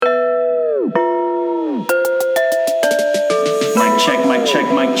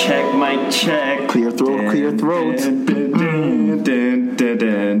Mic check. Clear throat.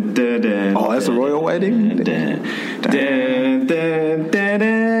 Oh, that's a royal wedding? That's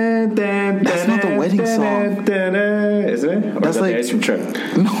not the wedding song. Isn't it? That's like the ice cream truck.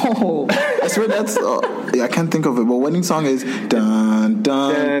 No, I swear that's. I can't think of it. But wedding song is dun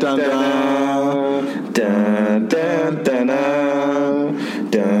dun dun dun dun dun dun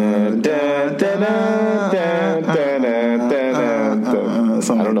dun dun dun.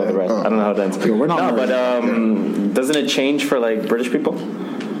 I don't know the rest. I don't know how that's. We're not. No, but doesn't it change for like British people?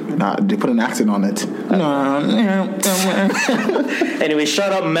 Nah, they put an accent on it. Anyway,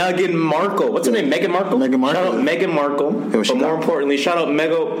 shout out Meghan Markle. What's her name? Meghan Markle? Meghan Markle. Shout out Meghan Markle. But more importantly, shout out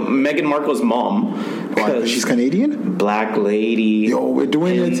Meghan Markle's mom. Why? She's Canadian? Black lady. Yo, we're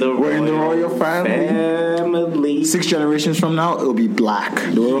doing it. We're in the royal family. 6 generations from now, it'll be black.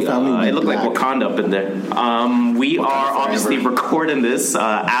 The royal family will be it looked black. like Wakanda up in there. We are obviously recording this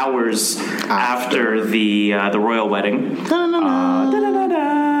hours after the royal wedding.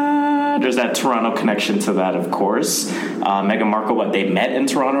 There's that Toronto connection to that, of course. Meghan Markle, they met in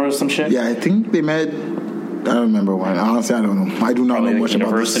Toronto or some shit? Yeah, I think they met. I don't remember when. Honestly, I don't know. I do not know much about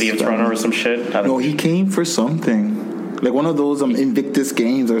University of Toronto or some shit? No, he came for something. Like one of those Invictus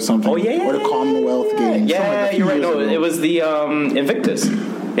Games or something. Oh, yeah. Or the Commonwealth Games. Yeah, like you're right. No, it was the Invictus.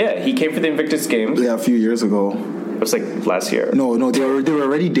 Yeah, he came for the Invictus Games. Yeah, a few years ago. It was like last year. No, they were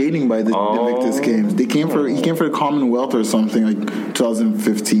already dating by the Invictus Games. He came for the Commonwealth or something like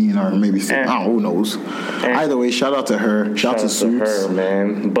 2015 or maybe who knows. Either way, shout out to her. Shout out to Suits. Her,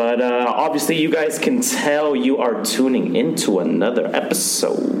 man. But obviously, you guys can tell you are tuning into another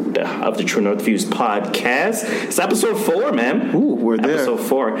episode of the True North Views podcast. It's episode 4, man. Ooh, we're there. Episode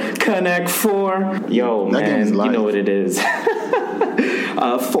 4. Connect 4. Yo, that man, you know what it is.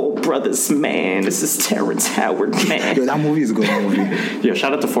 4 Brothers, man. This is Terrence Howard, man. Yo, that movie is a good movie. Yo,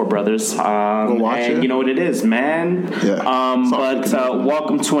 shout out to 4 Brothers. Go watch it. You know what it is, man. Yeah.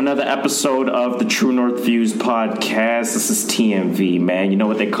 Welcome to another episode of the True North Views podcast. This is TMV, man. You know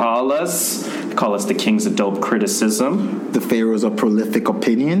what they call us? They call us the Kings of Dope Criticism, the Pharaohs of Prolific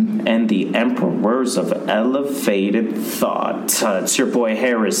Opinion, and the Emperors of Elevated Thought. It's your boy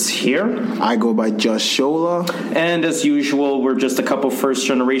Harris here. I go by Just Shola. And as usual, we're just a couple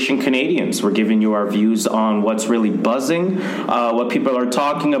first-generation Canadians. We're giving you our views on what's really buzzing, what people are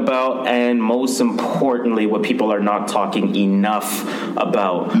talking about, and most importantly, what people are not talking enough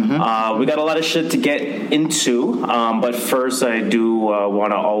about. We got a lot of shit to get into, but first I do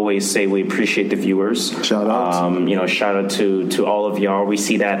want to always say we appreciate the viewers. Shout out. Shout out to all of y'all. We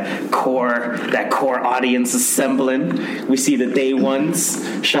see that core audience assembling. We see the day ones.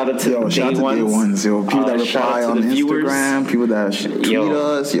 Shout out to the day ones. Yo, people that reply on Instagram, people that tweet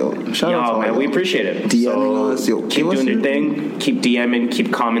us. Shout out to man, we appreciate it. DMing us. Keep doing your thing. Keep DMing.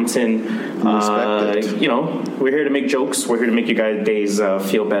 Keep commenting. Respect it. We're here to make jokes. We're here to make you guys' days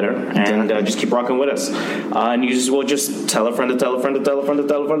feel better, and just keep rocking with us. And you will just tell a friend to tell a friend to tell a friend to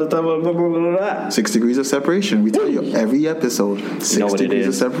tell a friend to tell a blah, blah, blah, blah. 6 degrees of separation. We tell you every episode. 6 degrees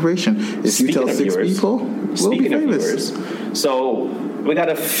of separation. If you tell 6 people, we'll be famous. So we got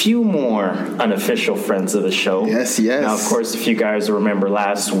a few more unofficial friends of the show. Yes. Now, of course, if you guys remember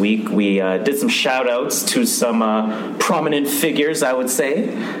last week, we did some shout-outs to some prominent figures, I would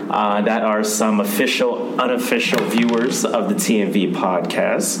say, that are some official, unofficial viewers of the TMV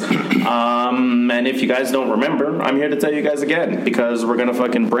podcast. And if you guys don't remember, I'm here to tell you guys again, because we're going to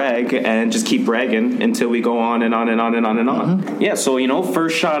fucking brag and just keep bragging until we go on and on and on and on and on. Yeah, so,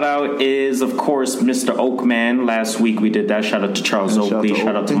 first shout-out is, of course, Mr. Oakman. Last week we did that. Shout-out to Charles Oakley.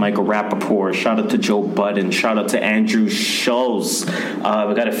 Shout out to Michael Rappaport. Shout out to Joe Budden. Shout out to Andrew Schultz. We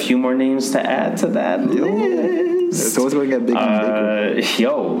got a few more names to add to that list. So it's going to get bigger and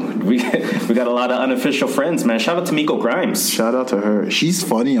bigger. We got a lot of unofficial friends, man. Shout out to Miko Grimes. Shout out to her. She's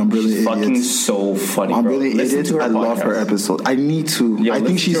funny on Brilliant Idiots. Fucking so funny, on bro. Brilliant Idiots, I love her episode. I need to. I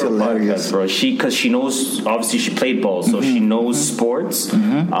think she's hilarious, podcast, bro. Because she knows. Obviously, she played ball, so she knows sports.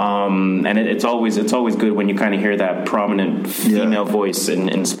 And it's always good when you kind of hear that prominent female voice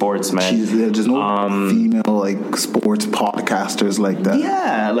in sports, man. There's no female sports podcasters like that.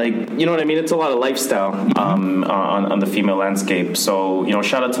 Yeah, you know what I mean. It's a lot of lifestyle on the female landscape. So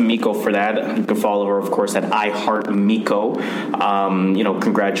shout out to Miko for that. You can follow her, of course, at iHeartMiko.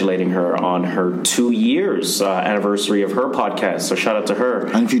 Congratulating her on her 2 years anniversary of her podcast. So shout out to her.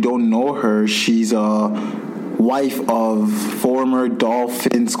 And if you don't know her, she's wife of former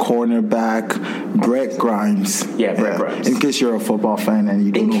Dolphins cornerback Brett Grimes. Yeah, Brett Grimes. In case you're a football fan and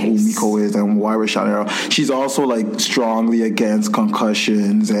you don't know who Miko is and why we're shouting her out, she's also like strongly against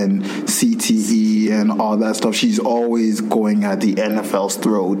concussions and CTE and all that stuff. She's always going at the NFL's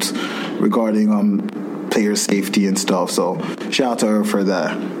throats regarding player safety and stuff. So shout out to her for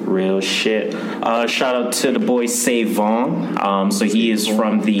that. Real shit. Shout out to the boy Savon. So he is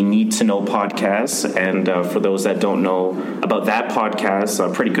from the Need to Know podcast, and for those that don't know about that podcast, a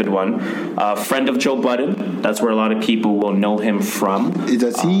pretty good one. Friend of Joe Budden. That's where a lot of people will know him from.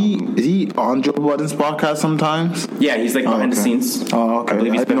 Is he on Joe Budden's podcast sometimes? Yeah, he's like behind the scenes. Oh, okay. I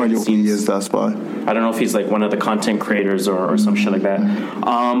believe he's behind the scenes. He is, that's why. I don't know if he's like one of the content creators or some shit like that.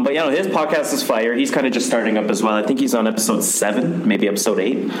 But his podcast is fire. He's kind of just starting up as well. I think he's on episode 7, maybe episode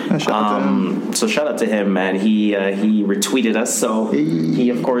 8. So shout out to him, man. He retweeted us, so he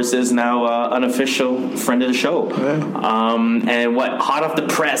of course is now unofficial friend of the show. And hot off the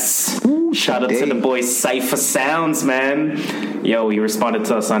press. Shout out to the boy Cypher Sounds, man. Yo, he responded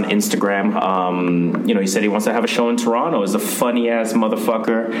to us on Instagram. He said he wants to have a show in Toronto. He's a funny ass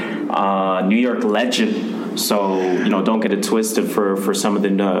motherfucker, New York legend. So don't get it twisted for some of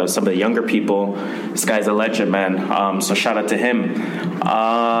the younger people. This guy's a legend, man. So shout out to him.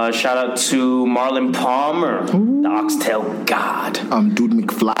 Shout out to Marlon Palmer, the Oxtail God. Dude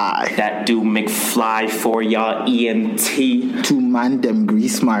McFly. That dude McFly for y'all ENT. Two man them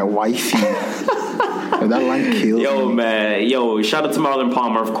grease my wifey. That line kills me. Man. Shout out to Marlon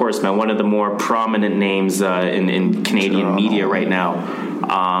Palmer, of course, man. One of the more prominent names in Canadian media right now.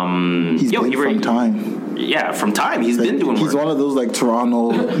 He's been from time. Yeah, from time. He's been doing work. He's one of those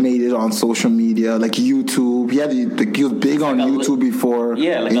Toronto made it on social media, like YouTube. He was big on YouTube before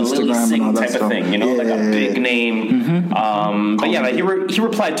Instagram and all that type stuff. Of thing, like a big name. But he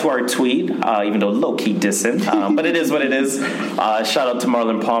replied to our tweet, even though low-key dissing. But it is what it is. Shout out to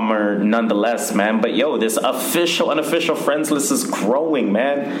Marlon Palmer nonetheless, man. But this unofficial friends list is growing,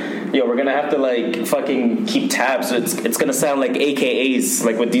 man. We're gonna have to fucking keep tabs. It's gonna sound like AKAs,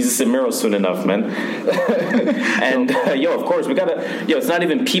 like with Jesus and Miro soon enough, man. And of course we gotta. It's not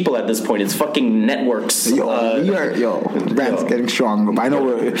even people at this point. It's fucking networks. Brand's getting strong. I know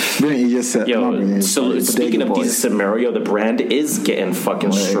we're just said. So speaking of Jesus and Miro, the brand is getting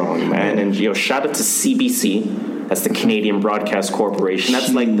fucking strong, man. And shout out to CBC. That's the Canadian Broadcast Corporation.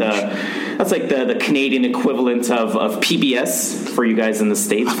 That's like the Canadian equivalent of PBS for you guys in the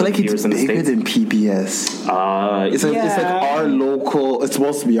States. I feel like it's bigger than PBS. It's like our local. It's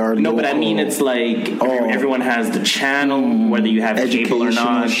supposed to be our local. No, but I mean it's like everyone has the channel, whether you have cable or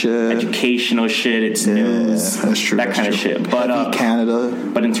not. Educational shit. It's news. That's true. That kind of shit. But Canada.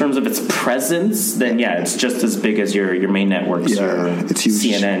 But in terms of its presence, then it's just as big as your main networks. Yeah, it's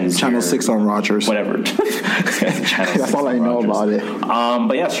huge. CNN's, Channel 6 on Rogers. Whatever. That's all I know about it.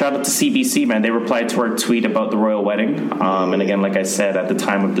 But shout out to CBC, man. They replied to our tweet about the royal wedding. And again, like I said, at the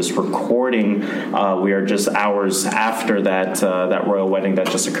time of this recording, we are just hours after that royal wedding that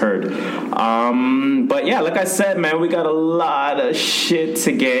just occurred. But like I said, man, we got a lot of shit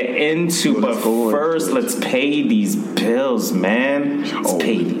to get into. But first, let's pay these bills, man. Let's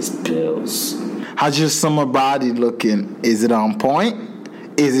pay these bills. How's your summer body looking? Is it on point?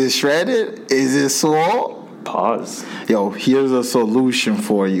 Is it shredded? Is it swole? Pause. Here's a solution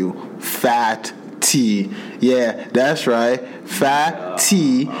for you. Fat tea. Yeah, that's right. Fat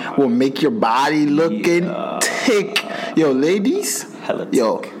tea will make your body looking thick. Ladies. Hella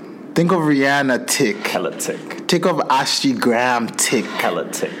thick. Think of Rihanna thick. Hella thick. Think of Ashley Graham thick. Hella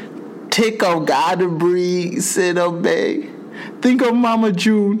thick. Think of Gotta Breathe, Sit Up Bay. Think of Mama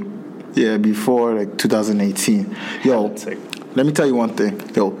June. Yeah, before 2018. Hella thick. Let me tell you one thing.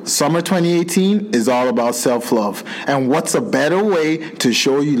 Summer 2018 is all about self-love. And what's a better way to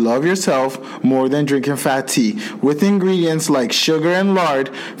show you love yourself more than drinking fat tea? With ingredients like sugar and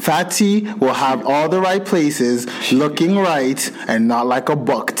lard, fat tea will have all the right places, looking right, and not like a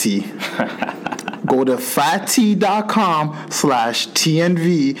buck tea. Go to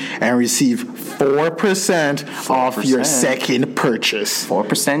fattea.com/TNV and receive 4% off your second purchase.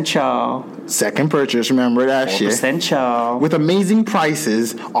 4%, y'all. Second purchase, remember that 4%, shit. 4%, y'all. With amazing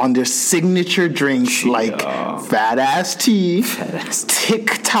prices on their signature drinks like Fat Ass Tea,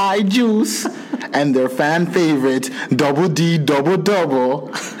 Tick Thai Juice, and their fan favorite Double D Double Double.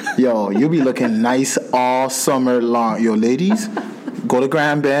 You'll be looking nice all summer long. Ladies, go to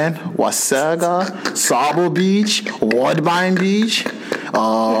Grand Bend, Wasaga, Sable Beach, Woodbine Beach,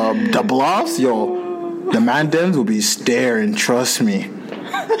 the Bluffs. The man dems will be staring, trust me.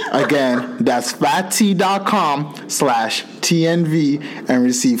 Again, that's fattea.com/TNV and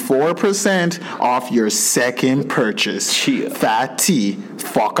receive 4% off your second purchase. Cheer. Fat Tea,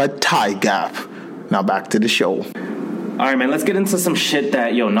 fuck a tie gap. Now back to the show. All right, man, let's get into some shit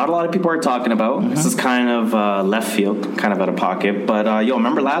that, not a lot of people are talking about. This is kind of left field, kind of out of pocket. But,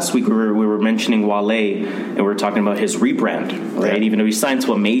 remember last week we were mentioning Wale, and we were talking about his rebrand, right? Yeah. Even though he's signed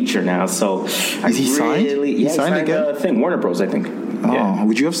to a major now, so... Is he signed? Yeah, he signed again? Warner Bros, I think. Oh, yeah.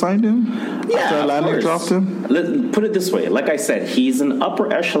 Would you have signed him? Yeah, after Atlantic dropped him? Put it this way. Like I said, he's an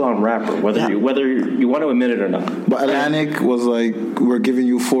upper echelon rapper, whether you want to admit it or not. But Atlantic was like, we're giving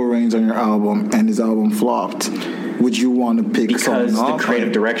you full reigns on your album, and his album flopped. Would you want to pick someone off? Because the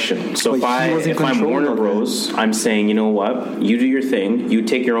creative direction. So if I'm Warner Bros, I'm saying, you know what? You do your thing. You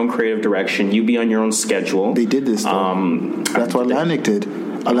take your own creative direction. You be on your own schedule. They did this, though. That's what Atlantic did.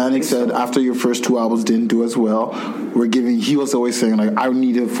 Atlantic said after your first two albums didn't do as well, he was always saying, like, I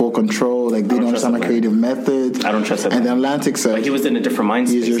needed full control, like, they don't understand my creative methods. I don't trust that. And then Atlantic said, but he was in a different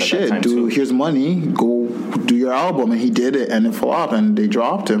mindset. Here's your shit, dude. Here's money. Go do your album. And he did it, and it flopped, and they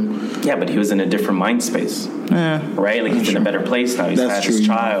dropped him. Yeah, but he was in a different mind space. Yeah. Right? Like, he's in a better place now. He's had his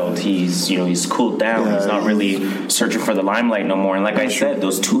child. He's cooled down. Yeah, he's not really searching for the limelight no more. And like I said,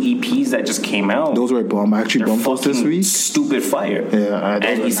 those two EPs that just came out. Those were bomb. I actually bumped those this week. Stupid fire.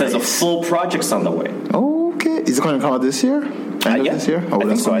 Yeah. And he says a full project's on the way. Okay. Is it going to come out this year? This year? I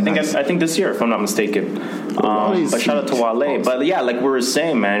think so. I think this year, if I'm not mistaken. But shout out to Wale. But yeah, like we were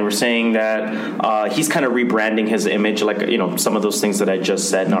saying, man, we're saying that he's kind of rebranding his image, like, some of those things that I just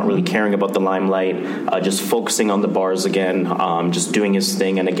said, not really caring about the limelight, just focusing on the bars again, just doing his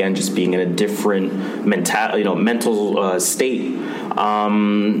thing, and again, just being in a different mental state.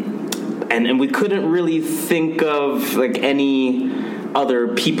 And we couldn't really think of like any other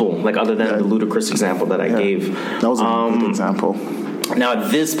people, like other than the Ludacris example that I gave. That was a good example. Now,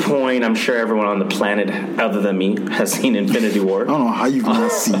 at this point, I'm sure everyone on the planet, other than me, has seen Infinity War. I don't know how you've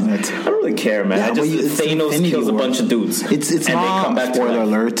not seen it. I don't really care, man. Yeah, Thanos kills a bunch of dudes. It's and not they come back spoiler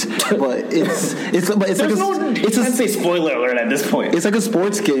alert, but it's like you can't say spoiler alert at this point. It's like a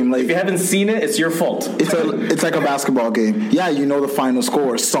sports game. Like, if you haven't seen it, it's your fault. It's like a basketball game. Yeah, you know the final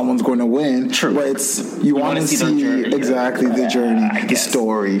score. Someone's going to win. True, but you want to see the journey, the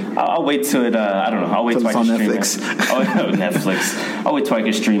story. I'll wait till it. I don't know. I'll wait till I can stream it. Netflix. I'll wait till I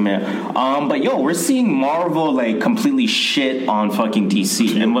can stream it. But we're seeing Marvel like completely shit on fucking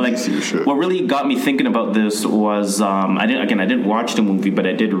DC. And what really got me thinking about this was I didn't watch the movie, but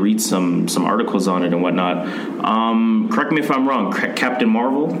I did read some articles on it and whatnot. Correct me if I'm wrong. Captain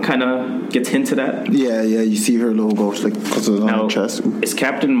Marvel kind of gets hinted at. Yeah. You see her logo like on her chest. Is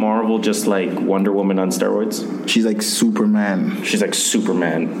Captain Marvel just like Wonder Woman on steroids? She's like Superman.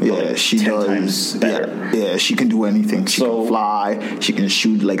 Yeah, she 10 does. times better. Yeah, she can do anything. She can fly. She can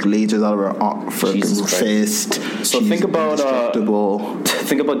shoot like lasers out of her fist. So think about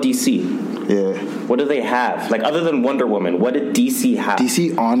DC. Yeah. What do they have? Like, other than Wonder Woman, what did DC have?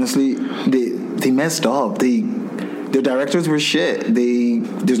 DC, honestly, they messed up. Their directors were shit.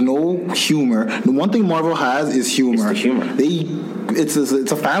 There's no humor. The one thing Marvel has is humor. It's the humor. It's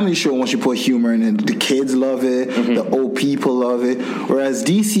a family show once you put humor in it. The kids love it. Mm-hmm. The old people love it. Whereas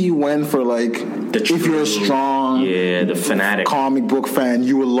DC went for like, if you're a strong, the fanatic comic book fan,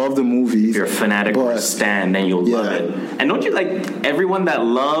 you will love the movies. If you're a fanatic or a stan, then you'll love it. And don't you like everyone that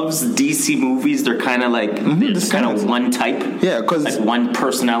loves DC movies? They're kind of like kind of one type. Yeah, because like one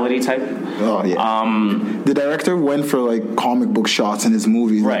personality type. Oh yeah. The director went for like comic book shots in his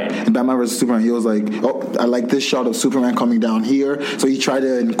movies. Right. In Batman vs Superman, he was like, "Oh, I like this shot of Superman coming down here." So he tried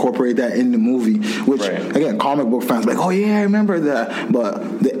to incorporate that in the movie, which again, comic book fans like, "Oh yeah, I remember that."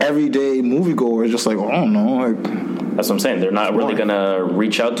 But the everyday moviegoer is just like, "Oh no." Like, that's what I'm saying. They're not really gonna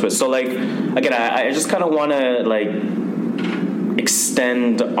reach out to it. So like, again, I just kind of want to like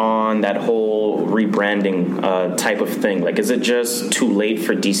extend on that whole rebranding type of thing. Like, is it just too late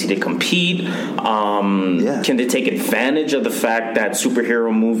for DC to compete? Can they take advantage of the fact that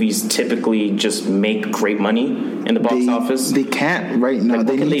superhero movies typically just make great money in the box office? They can't right now. Like,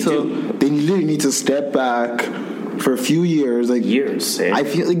 they literally need to step back for a few years. Like years. I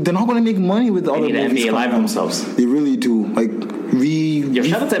feel like they're not going to make money with other movies. They need NBA Live themselves. They really do. Like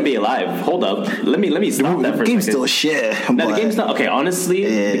shout out to NBA Live. Hold up. Let me stop that for a second. The game's still shit. No, the game's not. Okay, honestly,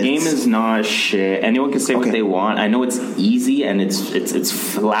 the game is not shit. Anyone can say what they want. I know it's easy and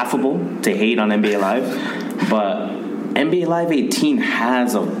it's laughable to hate on NBA Live, but NBA Live 18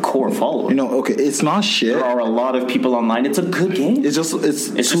 has a core following. Okay, it's not shit. There are a lot of people online. It's a good game. It's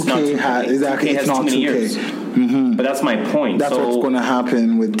 2K not 2K. Exactly. 2K it's has not too many 2K. years. Mm-hmm. But that's my point. That's what's going to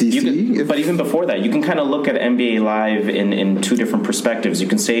happen with DC. But even before that, you can kind of look at NBA Live in two different perspectives. You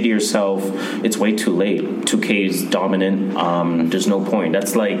can say to yourself, it's way too late. 2K is dominant. There's no point.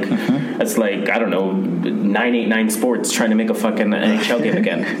 That's like I don't know, 989 Sports trying to make a fucking NHL game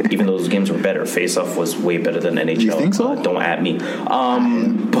again. Even though those games were better. Face Off was way better than NHL. You think so? Don't at me.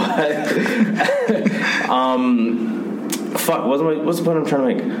 Fuck. What's the point I'm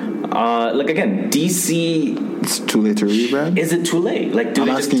trying to make? Again, DC. It's too late to rebrand? Is it too late? I'm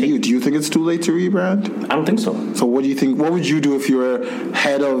asking you, do you think it's too late to rebrand? I don't think so. So what do you think? What would you do if you were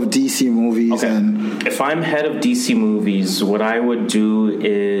head of DC movies? Okay. And if I'm head of DC movies, what I would do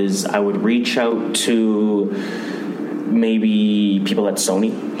is I would reach out to maybe people at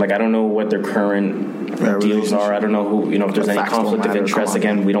Sony. Like, I don't know what their current deals are. I don't know who, if there's any conflict of interest.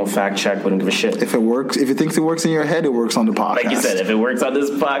 Again, we don't fact check. We don't give a shit. If it works, if you think it works in your head, it works on the podcast. Like you said, if it works on this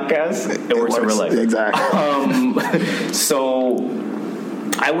podcast, it works in real life. Exactly. So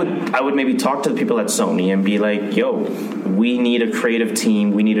I would maybe talk to the people at Sony and be like, yo, we need a creative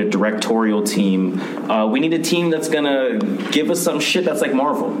team. We need a directorial team. We need a team that's going to give us some shit that's like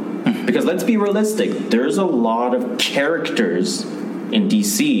Marvel. Because let's be realistic. There's a lot of characters in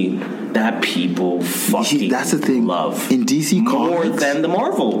DC that people fucking that's the thing. Love. In DC more Comics, than the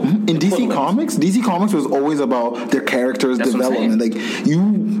Marvel. In DC Comics was always about their characters' development. Like, you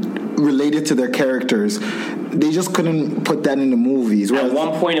related to their characters. They just couldn't put that in the movies. At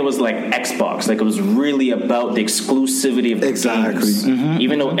one point, it was like Xbox. Like, it was really about the exclusivity of the games.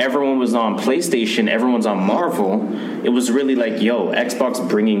 Even though everyone was on PlayStation, everyone's on Marvel, it was really like, yo, Xbox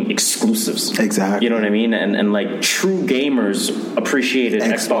bringing exclusives. Exactly. You know what I mean? And like, true gamers appreciated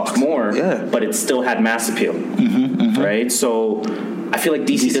Xbox more, but it still had mass appeal. Right? So I feel like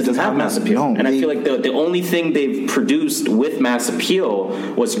DC doesn't have mass appeal. No, I feel like the only thing they've produced with mass appeal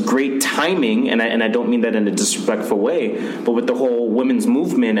was great timing, and I don't mean that in a disrespectful way, but with the whole women's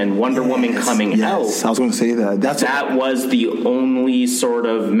movement and Wonder Woman coming out. I was going to say that. That was the only sort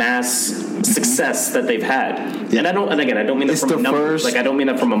of mass success that they've had. And I don't mean that from a numbers, like I don't mean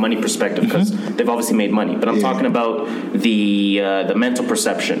that from a money perspective, because they've obviously made money, but I'm talking about the mental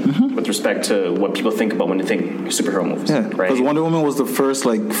perception with respect to what people think about when they think superhero movies. Yeah, right? Because Wonder Woman was the first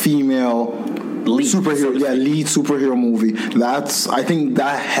like female lead superhero movie. I think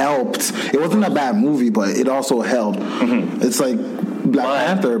that helped. It wasn't a bad movie, but it also helped. It's like Black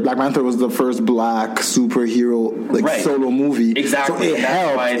Panther. Black Panther was the first black superhero solo movie. Exactly. So it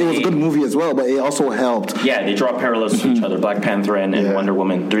helped. It was a good movie as well, but it also helped. Yeah, they draw parallels to each other. Black Panther and Wonder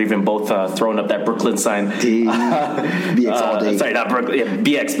Woman. They're even both throwing up that Brooklyn sign. BX all day. Sorry, not Brooklyn. Yeah,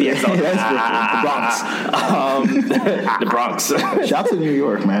 BX all day. The Bronx. Shout out to New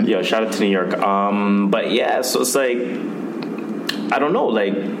York, man. Yeah, shout out to New York. But yeah, so it's like, I don't know,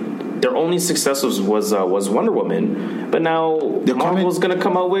 like, their only success was Wonder Woman, but now Marvel's going to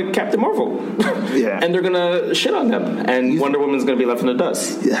come out with Captain Marvel. And they're going to shit on them, and Wonder Woman's going to be left in the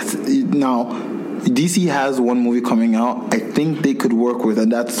dust. Yes. Now, DC has one movie coming out I think they could work with,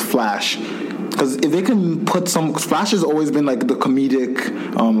 and that's Flash. Because if they can put some... Flash has always been like the comedic...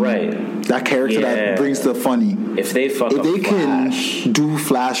 that character that brings the funny. If they can do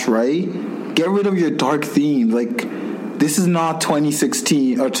Flash right, get rid of your dark theme. Like... This is not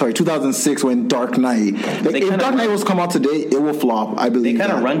 2006 when Dark Knight. Like, if Dark Knight was come out today, it will flop. I believe. They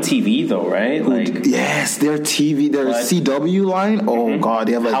kind of run TV though, right? Like, yes, their TV, their CW line. Oh God,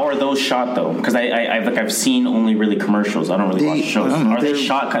 they have like. How are those shot though? Because I've seen only really commercials. I don't really watch shows. They're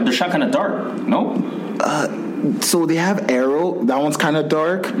shot kind of dark? No. So they have Arrow. That one's kind of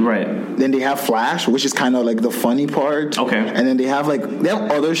dark. Right. Then they have Flash, which is kind of like the funny part. Okay. And then they have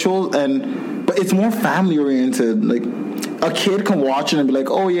other shows, but it's more family oriented. Like, a kid can watch it and be like,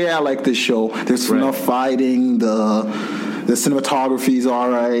 oh yeah, I like this show. There's enough fighting, the cinematography is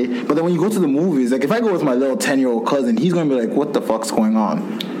alright. But then when you go to the movies, like if I go with my little 10-year-old cousin, he's going to be like, what the fuck's going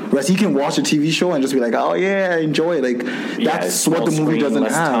on? Whereas he can watch a TV show and just be like, oh yeah, I enjoy it. Like, that's what the movie doesn't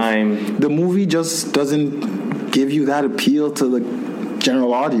have. Time. The movie just doesn't give you that appeal to the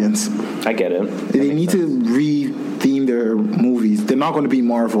general audience. I get it. They need to re-theme their movies. They're not going to be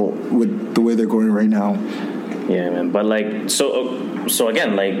Marvel with the way they're going right now. Yeah, man. But like, so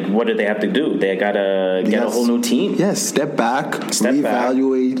again, like, what do they have to do? They gotta get a whole new team. Yes, step back,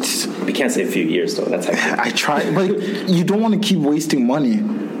 reevaluate. We can't say a few years though. That's I try, but you don't want to keep wasting money.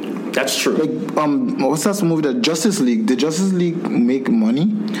 That's true. Like, what's that movie? That Justice League. Did Justice League make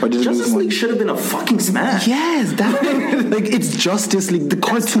money, or did it lose Justice money? League should have been a fucking smash. Yes, that like it's Justice League. The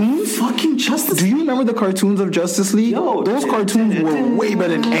cartoons, fucking Justice. Do you remember the cartoons of Justice League? Yo, those cartoons were way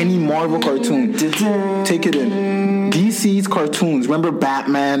better than any Marvel cartoon. Take it in. DC's cartoons. Remember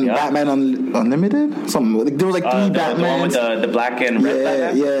Batman? Yeah. Batman Unlimited? Something like there was like three Batmans. The one with the black and red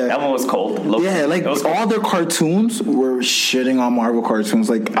Batman? Yeah. That one was cold. Yeah, like all their cartoons were shitting on Marvel cartoons.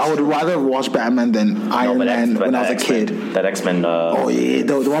 Like I would rather watch Batman than Iron Man when I was a kid. That X-Men. Oh yeah,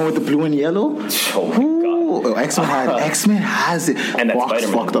 the one with the blue and yellow. Oh my god. X-Men has it. And that Fox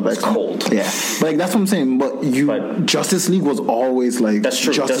Spider-Man fucked up was X-Men. cold. Yeah, but like that's what I'm saying. But Justice League was always like That's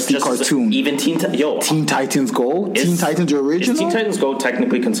true. Justice League cartoon. Even Teen Titans Go. Teen Titans the original. Is Teen Titans Go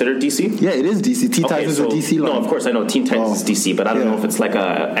technically considered DC? Yeah, it is DC. Teen Titans are DC line. No, of course I know Teen Titans is DC, but I don't know if it's like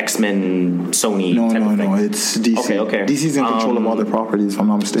a X-Men Sony type of thing. No, it's DC. Okay. DC's in control of all their properties, if I'm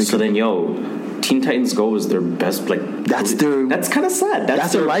not mistaken. So then, Teen Titans Go is their best. That's kind of sad.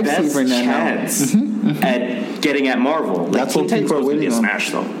 That's their best chance at getting at Marvel. That's what people are waiting on.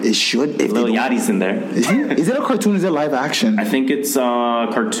 Smash though. It should. Lil Yachty's in there. Is it a cartoon? Is it live action? I think it's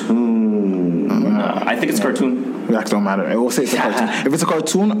cartoon. I think it's cartoon. That don't matter. I will say it's a cartoon. If it's a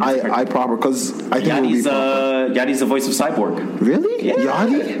cartoon, I proper because I think Yachty's the voice of Cyborg. Really? Yeah.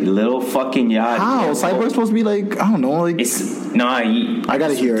 Yachty? Little fucking Yachty. How? Cyborg's supposed to be like, I don't know, like I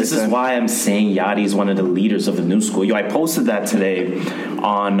gotta hear it. This is why I'm saying Yachty's one of the leaders of the new school. I posted that today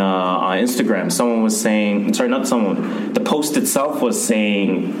on Instagram. Someone was saying, sorry, not someone. The post itself was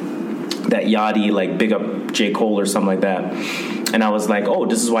saying that Yachty, like, big up J. Cole or something like that. And I was like, oh,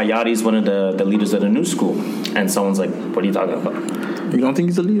 this is why Yachty's one of the leaders of the new school. And someone's like, what are you talking about? You don't think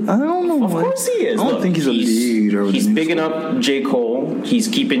he's a leader? I don't know. Of course he is. I don't think he's a leader. He's bigging up J. Cole. He's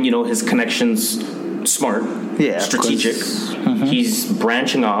keeping, his connections smart, strategic. He's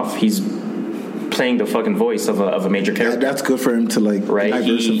branching off. He's playing the fucking voice of a major character. That's good for him to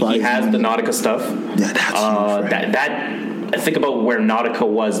diversify. He has the Nautica stuff. Yeah, that's that. I think about where Nautica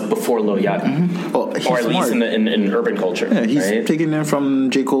was before Lil Yachty, or at smart. least in urban culture. Yeah, he's taking it from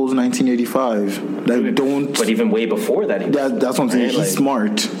J. Cole's 1985. But even way before that, that's what I'm saying. He's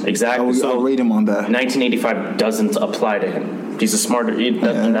smart. Exactly. I'll rate him on that. 1985 doesn't apply to him. He's a smarter.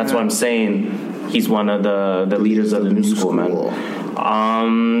 And that's why I'm saying he's one of the leaders of the new school, man.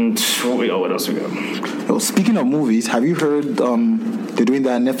 What else we got? Speaking of movies, have you heard they're doing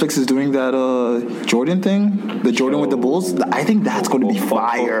that? Netflix is doing that Jordan thing, the Jordan with the Bulls. I think that's going to be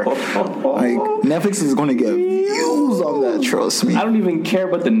fire. Like Netflix is going to get views on that. Trust me. I don't even care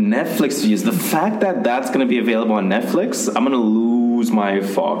about the Netflix views. The fact that that's going to be available on Netflix, I'm going to lose my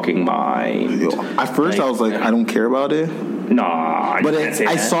fucking mind. At first, I was like, I don't care about it. Nah, but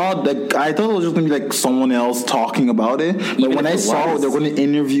I thought it was just gonna be like someone else talking about it. But even when I saw they're going to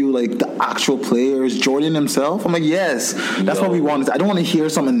interview like the actual players, Jordan himself, I'm like, yes, that's what we want. I don't want to hear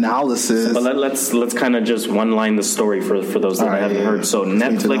some analysis. But let's kind of just one line the story for those that haven't heard. So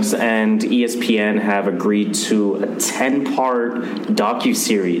Netflix and ESPN have agreed to a 10-part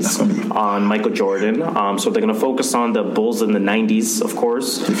docuseries on Michael Jordan. So they're going to focus on the Bulls in the 90s, of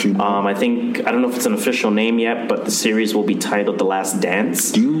course. I don't know if it's an official name yet, but the series will be titled The Last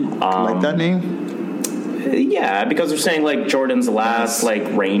Dance. Do you like that name? Yeah, because they're saying like Jordan's last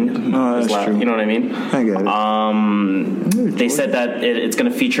reign. No, that's true. You know what I mean? I get it. They said that it's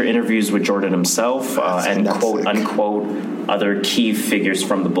going to feature interviews with Jordan himself and quote unquote other key figures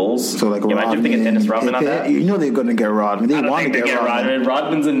from the Bulls. So like, imagine if they get Dennis Rodman on that. You know they're going to get Rodman. They want to get Rodman.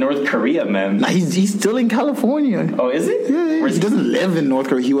 Rodman's in North Korea, man. Nah, he's still in California. Oh, is he? Yeah, he doesn't live in North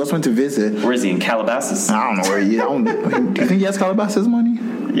Korea. He was went to visit. Where is he? In Calabasas? I don't know where he is. Do you think he has Calabasas money?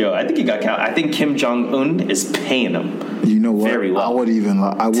 Yo, I think he got. I think Kim Jong-un is paying him. You know what? Very well. I would give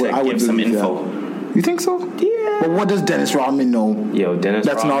some info. That. You think so? Yeah. But what does Dennis Rodman know? Yo, Dennis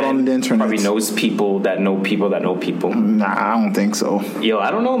That's Rodman not on the internet. Probably knows people that know people that know people. Nah, I don't think so. Yo, I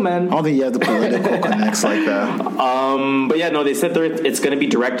don't know, man. I don't think he has the political connects like that. But yeah, no, they said it's going to be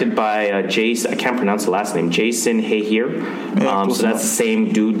directed by Jason. I can't pronounce the last name. Jason Hayhier. So that's the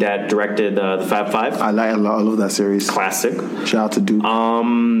same dude that directed the Fab Five. I love that series. Classic. Shout out to Duke.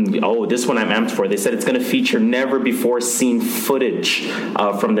 This one I'm amped for. They said it's going to feature never before seen footage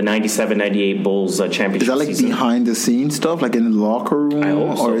from the 97-98 Bulls championship. Is that like season. behind the scenes stuff, like in the locker room? I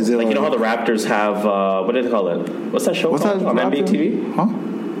hope so. Or is it like you know how the Raptors have what do they call it? What's that show called on NBA TV? Huh?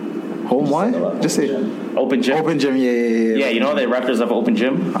 Home what? Just say Open Gym. Open Gym, yeah. Yeah, you know the Raptors have Open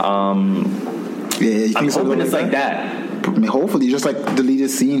Gym. You I'm hoping it's like that. Hopefully, just like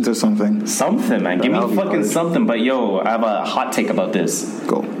deleted scenes or something. Something, man. Give me fucking something. But yo, I have a hot take about this.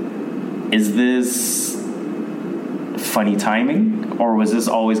 Go. Is this funny timing, or was this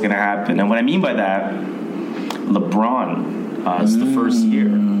always going to happen? And what I mean by that, LeBron, it's the first year.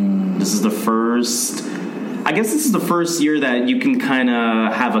 This is the first. I guess this is the first year that you can kind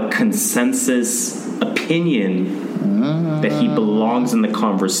of have a consensus opinion that he belongs in the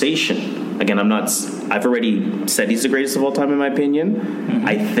conversation. Again, I've already said he's the greatest of all time in my opinion.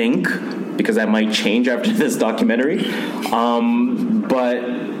 I think, because that might change after this documentary.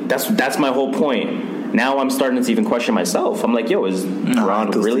 But that's my whole point. Now I'm starting to even question myself. I'm like, yo, is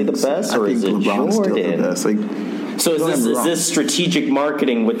LeBron really the best, or is it LeBron's Jordan? Still the best. So is this strategic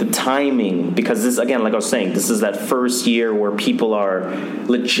marketing with the timing? Because this, again, like I was saying, this is that first year where people are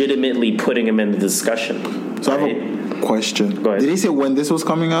legitimately putting him in the discussion. So I have a question. Go ahead. Did he say when this was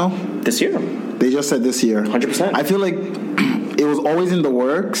coming out? This year. They just said this year. 100%. I feel like it was always in the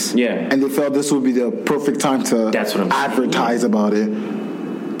works. Yeah. And they felt this would be the perfect time to advertise about it.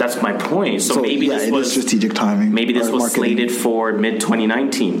 That's my point. So maybe this was strategic timing. Maybe this was slated for mid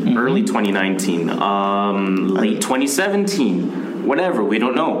 2019, early 2019, late 2017, whatever. We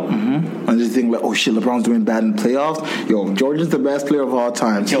don't know. And just think like, oh shit, LeBron's doing bad in the playoffs. Yo, Jordan's the best player of all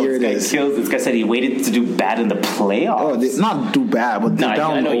time. Here it is. This guy said he waited to do bad in the playoffs. Oh, not do bad, but they're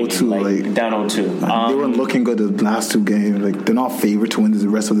down 0-2. Down 0-2. They weren't looking good the last two games. Like, they're not favored to win the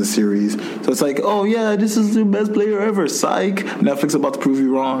rest of the series. So it's like, oh yeah, this is the best player ever. Psych. Netflix about to prove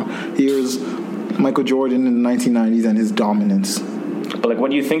you wrong. Here's Michael Jordan in the 1990s and his dominance. But like,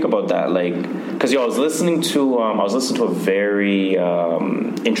 what do you think about that? Like, because I was listening to a very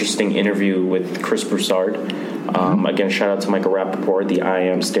interesting interview with Chris Broussard. Again, shout out to Michael Rappaport, the I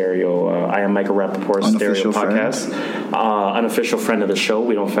Am Michael Rappaport Stereo podcast, unofficial friend of the show.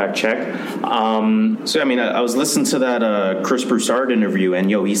 We don't fact check. So I mean, I was listening to that Chris Broussard interview, and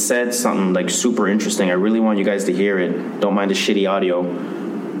he said something like super interesting. I really want you guys to hear it. Don't mind the shitty audio.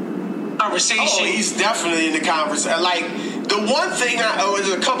 Conversation. Oh, he's definitely in the conversation. Like, the one thing, there's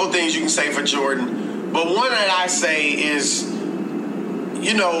a couple things you can say for Jordan, but one that I say is,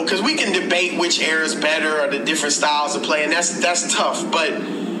 because we can debate which era is better or the different styles of play, and that's tough. But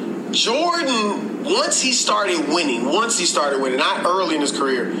Jordan, once he started winning, not early in his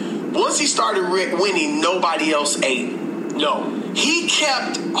career, once he started winning, nobody else ate. No. He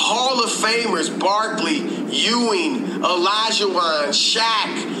kept Hall of Famers, Barkley, Ewing, Olajuwon,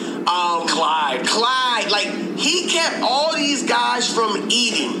 Shaq, Clyde. Like, he kept all these guys from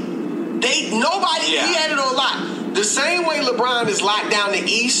eating. He had it on lock. The same way LeBron is locked down the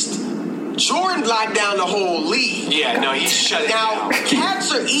East, Jordan locked down the whole league. Yeah, no, he shut it down. Now,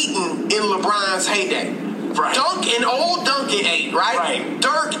 cats are eating in LeBron's heyday. Right. Duncan ate, right?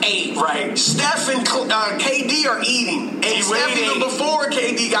 Dirk ate. Right. Steph and KD are eating. And Steph, even before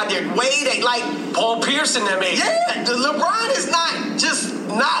KD got there, Wade ate. Like, Paul Pierce and them ate. Yeah, LeBron is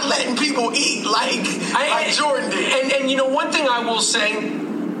not letting people eat like Jordan did. And one thing I will say,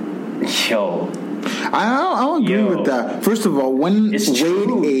 I don't agree with that. First of all, when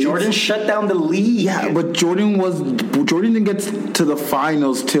Wade ate, Jordan shut down the league. Yeah, but Jordan didn't get to the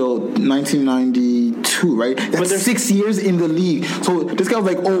finals till 1992, right? That's 6 years in the league. So this guy was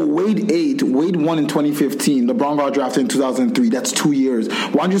like, oh, Wade ate. Wade won in 2015. LeBron got drafted in 2003. That's 2 years.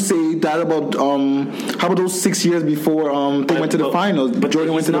 Why don't you say that about how about those 6 years before they went to the finals? But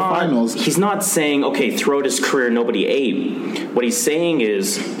Jordan went to the finals. He's not saying, okay, throughout his career nobody ate. What he's saying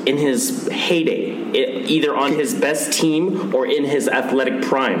is, in his heyday, either on his best team or in his athletic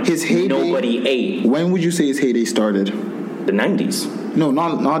prime, his heyday, nobody ate. When would you say his heyday started? The 90s. No,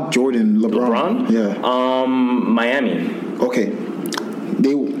 not Jordan. LeBron? Yeah. Miami. Okay.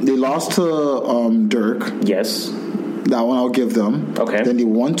 They lost to Dirk. Yes. That one I'll give them. Okay. Then they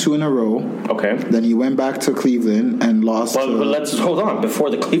won 2 in a row. Okay. Then he went back to Cleveland and lost. But let's hold on before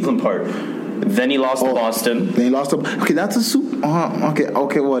the Cleveland part. Then he lost to Boston. Then he lost to... Okay, that's a super...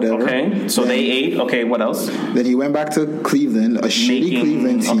 Okay, whatever. Okay, so then, they ate. Okay, what else? Then he went back to Cleveland, shitty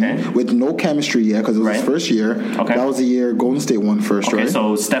Cleveland team with no chemistry yet because it was his first year. Okay. That was the year Golden State won first, right? Okay,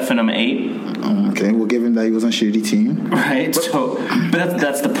 so Stephen ate. Okay, we'll give him that he was on a shitty team. Right, but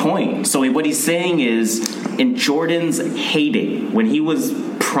that's the point. So what he's saying is, in Jordan's heyday, when he was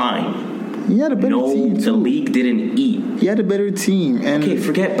prime... He had a better team. The league didn't eat. He had a better team. And, okay,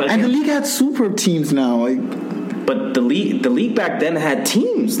 forget. But the league had super teams now. But the league back then had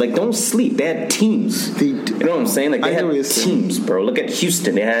teams. Like, don't sleep. They had teams. You know what I'm saying? Like, they had teams, bro. Look at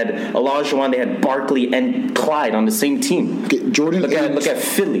Houston. They had Olajuwon. They had Barkley and Clyde on the same team. Okay, look at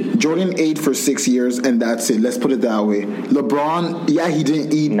Philly. Jordan ate for 6 years, and that's it. Let's put it that way. LeBron, he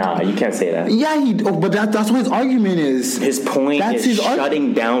didn't eat. Nah, you can't say that. Yeah, but that's what his argument is. His point is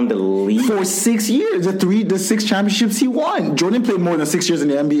shutting down the league for 6 years. The 6 championships he won. Jordan played more than 6 years in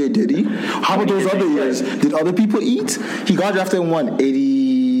the NBA, did he? How about those other years? Did other people people eat? He got drafted in what,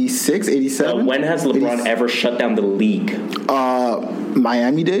 86, 87? When has LeBron ever shut down the league?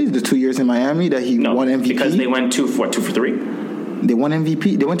 Miami days, the 2 years in Miami that he won MVP. Because they went 2 for 3. They won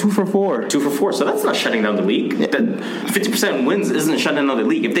MVP. They went 2 for 4. 2 for 4. So that's not shutting down the league. Yeah. 50% wins isn't shutting down the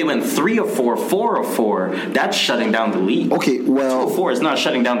league. If they went 3 of 4, 4 of 4, that's shutting down the league. Okay, well, 2 of 4 is not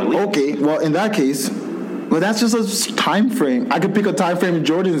shutting down the league. Okay, well, in that case, well, that's just a time frame. I could pick a time frame in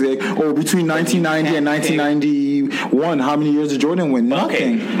Jordan's day. Or between 1990 and 1991, how many years did Jordan win?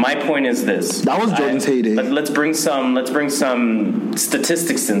 Nothing. Okay, my point is this. That was Jordan's heyday. Let's bring some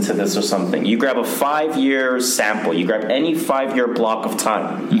statistics into this or something. You grab a 5-year sample. You grab any 5-year block of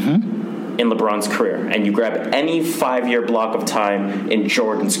time in LeBron's career, and you grab any 5-year block of time in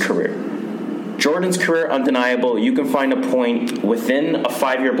Jordan's career. Jordan's career, undeniable. You can find a point within a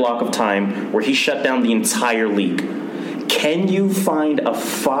 5-year block of time where he shut down the entire league. Can you find a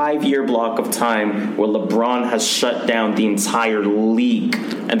 5-year block of time where LeBron has shut down the entire league?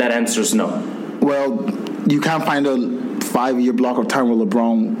 And that answer is no. Well, you can't find a 5-year block of time where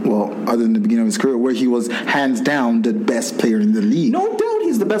LeBron, well, other than the beginning of his career, where he was hands down the best player in the league. No doubt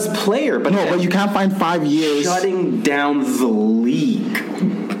he's the best player, but you can't find 5 years shutting down the league.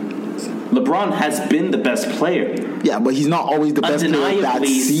 LeBron has been the best player. Yeah, but he's not always the best player that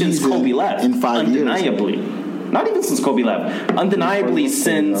season since Kobe left. In 5 years. Undeniably. Not even since Kobe left. Undeniably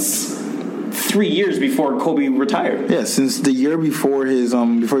since 3 years before Kobe retired. Yeah, since the year before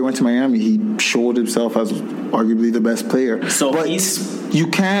before he went to Miami, he showed himself as arguably the best player. So but you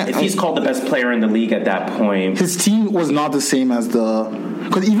can't. If he's called the best player in the league at that point, his team was not the same as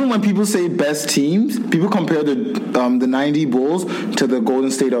because even when people say best teams, people compare the 90 Bulls to the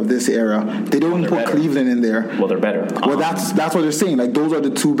Golden State of this era. They don't put better. Cleveland in there. Well, they're better. Well, that's what they're saying. Like, those are the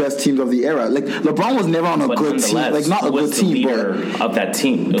 2 best teams of the era. Like, LeBron was never on a good team. Like, not a good team, but of that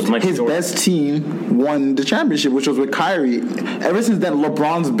team, it was his best team won the championship, which was with Kyrie. Ever since then,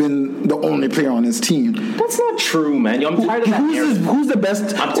 LeBron's been the only player on his team. That's not true, man. I'm tired of that. Who's the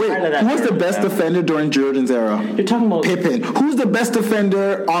best? Who was the best defender during Jordan's era? You're talking about Pippen. Who's the best defender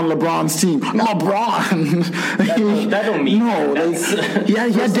on LeBron's team? LeBron. That don't mean he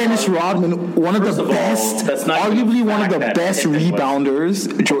had Dennis Rodman, one of the best, arguably one of the best rebounders.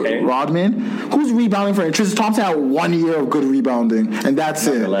 Rodman, who's rebounding for him? Tristan Thompson had 1 year of good rebounding, and that's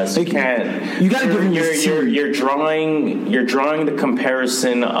it. You can't. You got to give him his team. You're drawing the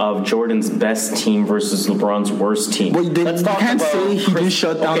comparison of Jordan's best team versus LeBron's worst team. Well, you can't say he didn't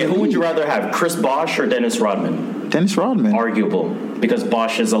shut down. Okay, who would you rather have, Chris Bosh or Dennis Rodman? Dennis Rodman. Arguable, because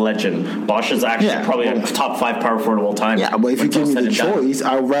Bosh is a legend. Bosh is actually probably a top 5 power forward of all time. Yeah, but if you give me the choice,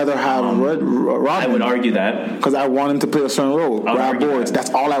 I'd rather have Rodman. I would argue that. Because I want him to play a certain role. Grab boards. That's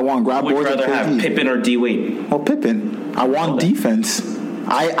all I want. Grab boards. Would you rather have Pippen or D Wade? Well, Pippen. I want defense.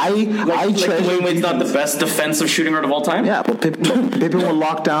 I treasure Dwayne Wade's not the best defensive shooting guard of all time? Yeah, but Pippen will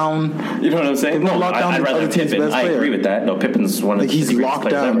lock down. You know what I'm saying? No, I'd rather Pippen. I agree with that. No, Pippen's one of the he's locked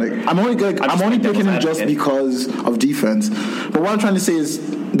down. I'm only picking him just because of defense. But what I'm trying to say is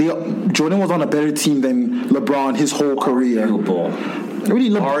Jordan was on a better team than LeBron his whole career.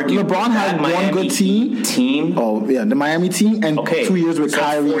 Really, LeBron had one good team. Oh, yeah, the Miami team, and 2 years with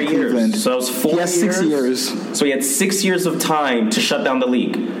Kyrie in Cleveland. So it was 4 years. He has 6 years. So he had 6 years of time to shut down the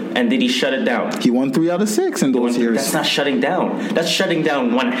league. And did he shut it down? He won 3 out of 6 in those years. That's not shutting down. That's shutting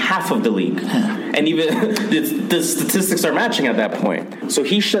down 1/2 of the league. And even the statistics are matching at that point. So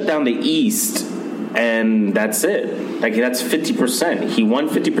he shut down the East, and that's it. Like, that's 50%. He won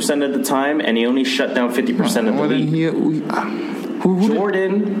 50% of the time, and he only shut down 50% of the league.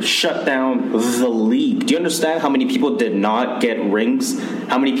 Jordan shut down the league. Do you understand how many people did not get rings?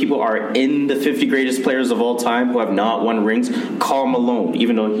 How many people are in the 50 greatest players of all time who have not won rings? Karl Malone,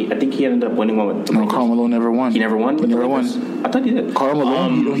 even though I think he ended up winning one with the Lakers. Karl Malone never won. He never won? He never won. I thought he did. Karl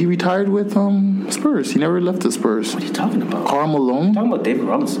Malone, he retired with Spurs. He never left the Spurs. What are you talking about? Karl Malone? I'm talking about David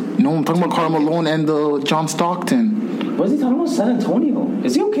Robinson. No, I'm talking about Karl Malone and John Stockton. What is he talking about? San Antonio.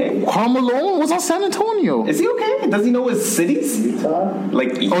 Is he okay? Karl Malone was on San Antonio. Is he okay? Does he know his cities? Utah.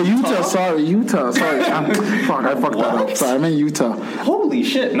 Utah. Sorry, Utah. Sorry. I fucked that up. Sorry, I meant Utah. Holy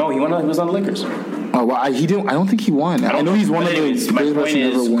shit. No, he was on the Lakers. Oh, well, he didn't. I don't think he won. I know he's one of the my point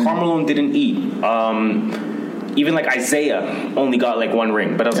is, Karl Malone didn't eat. Even like Isaiah only got like 1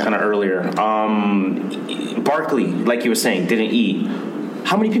 ring, but that was kind of earlier. Barkley, like you were saying, didn't eat.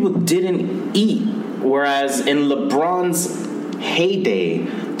 How many people didn't eat? Whereas in LeBron's heyday,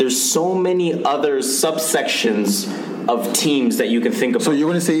 there's so many other subsections of teams that you can think of. So you're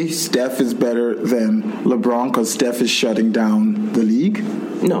going to say Steph is better than LeBron because Steph is shutting down the league?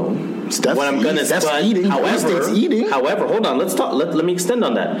 No. Steph's what I'm gonna eating. Golden State's eating. However, hold on. Let's talk. Let me extend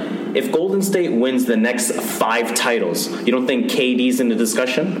on that. If Golden State wins the next 5 titles, you don't think KD's in the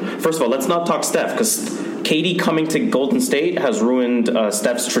discussion? First of all, let's not talk Steph because KD coming to Golden State has ruined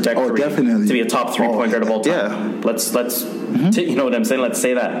Steph's trajectory to be a top 3-point guard of all time. Yeah. Let's you know what I'm saying? Let's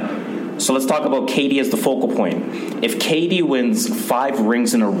say that. So let's talk about KD as the focal point. If KD wins 5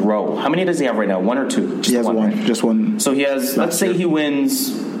 rings in a row, how many does he have right now? 1 or 2? He has one. Right? Just one. So he has. Let's say he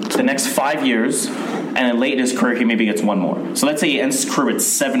wins the next 5 years, and then late in his career he maybe gets 1 more. So let's say he ends his career with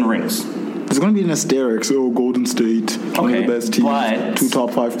 7 rings. It's going to be an asterisk. So Golden State, one of the best teams, 2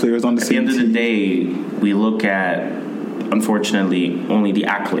 top 5 players on the same team. At the end of the day, we look at, unfortunately, only the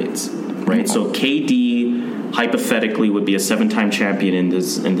accolades, right? So KD hypothetically would be a 7-time champion in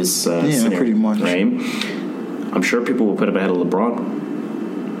this scenario, pretty much, right? I'm sure people will put him ahead of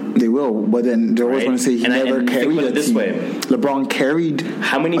LeBron. They will, but then they're always going to say he never carried a team. Way. LeBron carried.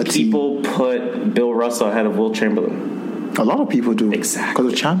 How many people put Bill Russell ahead of Will Chamberlain? A lot of people do. Exactly.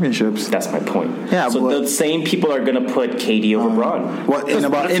 Because of championships. That's my point. Yeah, so the same people are going to put KD over Bron. Well, in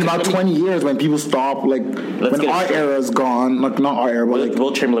about 20 years, when people stop, like, when our era is gone, like, not our era, but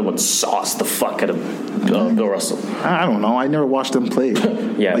Will Chamberlain would sauce the fuck out of Bill Russell. I don't know. I never watched them play.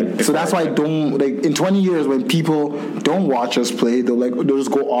 So that's why I don't, like, in 20 years, when people don't watch us play, they'll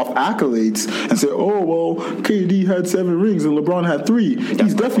just go off accolades and say, oh, well, KD had 7 rings and LeBron had 3.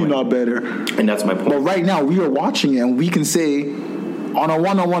 He's definitely not better. And that's my point. But right now, we are watching it, and we can say, on a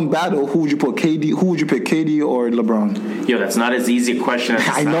one-on-one battle, who would you put, KD? Who would you pick, KD or LeBron? Yo, that's not as easy a question as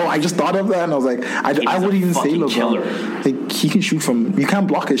I know. I just thought of that, and I was like, I wouldn't even say LeBron. Killer. Like, he can shoot from. You can't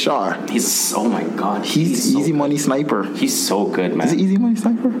block his shot. Oh my god, he's easy money sniper. He's so good, man. Is it easy money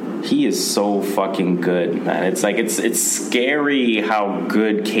sniper? He is so fucking good, man. It's like it's scary how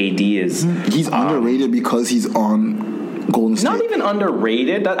good KD is. He's underrated because he's on Golden State. Not even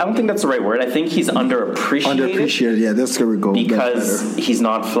underrated. I don't think that's the right word. I think he's underappreciated. Underappreciated, yeah. That's where we go. Because he's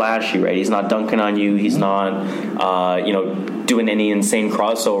not flashy, right? He's not dunking on you. He's not, doing any insane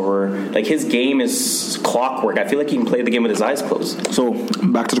crossover. Like, his game is clockwork. I feel like he can play the game with his eyes closed. So,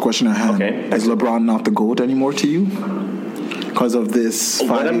 back to the question I had. Okay. Is LeBron not the GOAT anymore to you? Because of this.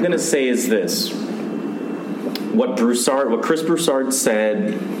 What I'm going to say is this. What Chris Broussard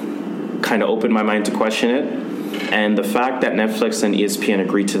said kind of opened my mind to question it. And the fact that Netflix and ESPN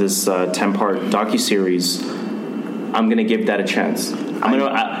agreed to this 10-part docuseries, I'm going to give that a chance.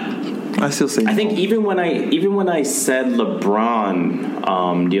 I still say I think even when I said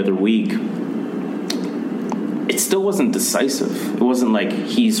LeBron the other week, it still wasn't decisive. It wasn't like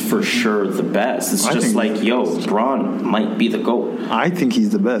he's for sure the best. It's just like, LeBron might be the GOAT. I think he's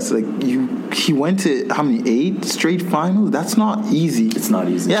the best. Like, he went to how many 8 straight finals? That's not easy. It's not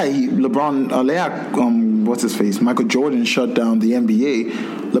easy. Yeah, what's his face? Michael Jordan shut down the NBA.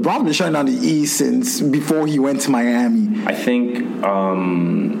 LeBron's been shutting down the East since before he went to Miami. I think.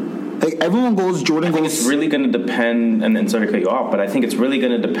 Like, everyone goes, Jordan goes. It's really going to depend, and sorry to cut you off, but I think it's really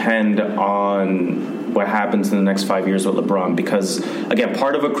going to depend on what happens in the next 5 years with LeBron. Because, again,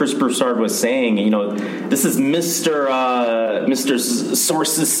 part of what Chris Broussard was saying, this is Mr.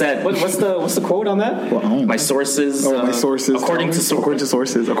 Sources said. What's the quote on that? Well, my sources. My sources. According to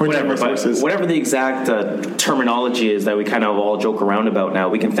sources. Whatever the exact terminology is that we kind of all joke around about now,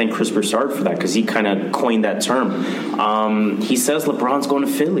 we can thank Chris Broussard for that because he kind of coined that term. He says LeBron's going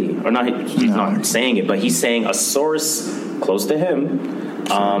to Philly. Or not, he's not saying it, but he's saying a source close to him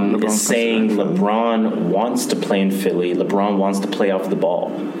is saying LeBron wants to play in Philly. LeBron wants to play off the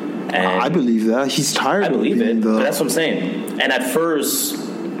ball. And I believe that. He's tired. I believe it. But that's what I'm saying. And at first,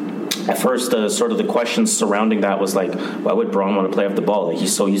 sort of the questions surrounding that was like, why would Bron want to play off the ball? Like,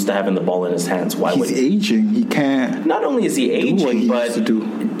 he's so used to having the ball in his hands. Why would he? He's aging. He can't. Not only is he aging, but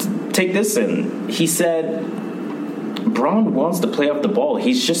take this in. He said Bron wants to play off the ball.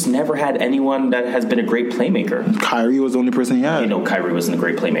 He's just never had anyone that has been a great playmaker. Kyrie was the only person he had. Kyrie wasn't a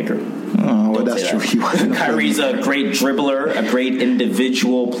great playmaker. Oh, well, that's true. He wasn't. Kyrie's a great dribbler, a great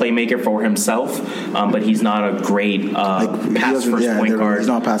individual playmaker for himself, but he's not a great pass first point guard. He's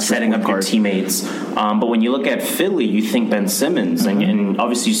not pass setting up your teammates. But when you look at Philly, you think Ben Simmons, and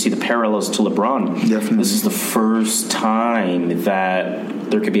obviously you see the parallels to LeBron. Definitely, this is the first time that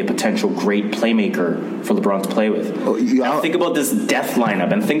there could be a potential great playmaker for LeBron to play with. Now think about this death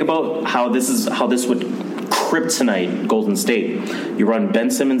lineup, and think about how this would kryptonite Golden State. You run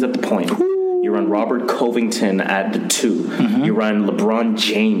Ben Simmons at the point. You run Robert Covington at the 2. You run LeBron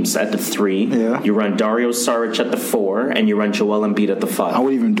James at the 3. Yeah. You run Dario Saric at the 4, and you run Joel Embiid at the 5. I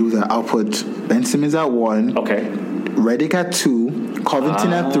wouldn't even do that. I'll put Ben Simmons at 1. Okay. Redick at 2.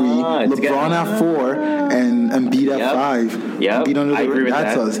 Covington at 3. LeBron at 4, and Embiid at 5. Yeah, Embiid under I agree with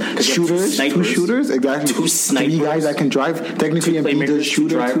that. That's shooters, two shooters, exactly. Two snipers. 3 guys that can drive. Technically, Embiid is a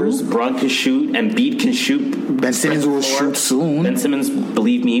shooter drivers. too. Bron can shoot. Embiid can shoot. Ben Simmons will shoot soon. Ben Simmons,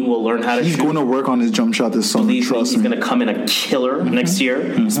 believe me, will learn how to shoot. He's going to work on his jump shot this summer. Believe me, he's going to come in a killer next year,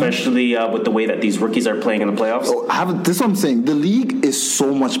 especially with the way that these rookies are playing in the playoffs. This is what I'm saying. The league is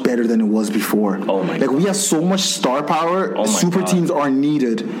so much better than it was before. Oh my God. We have so much star power. Super teams are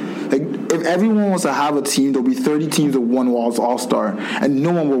needed. If everyone wants to have a team, there'll be 30 teams that one all-star, and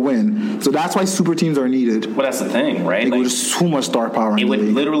no one will win. So that's why super teams are needed. Well, that's the thing, right? There's so much star power. It would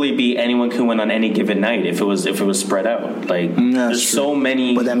literally be anyone can win on any given night if it was spread out. There's so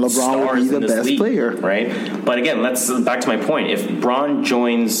many. But then LeBron would be the best player, right? But again, back to my point. If Bron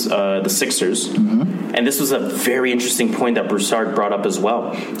joins the Sixers, and this was a very interesting point that Broussard brought up as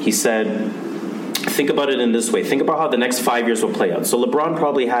well. He said, think about it in this way. Think about how the next 5 years will play out. So LeBron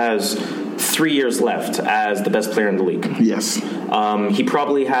probably has 3 years left as the best player in the league. Yes. He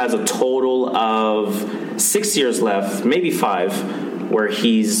probably has a total of 6 years left, maybe 5, where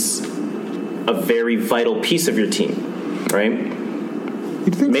he's a very vital piece of your team, right?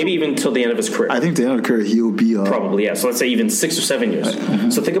 Maybe even till the end of his career. I think the end of his career he'll be probably, yeah. So let's say even 6 or 7 years.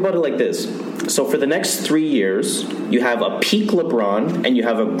 So think about it like this. So for the next 3 years, you have a peak LeBron, and you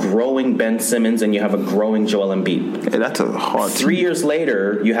have a growing Ben Simmons, and you have a growing Joel Embiid. Yeah, that's a hard 3 years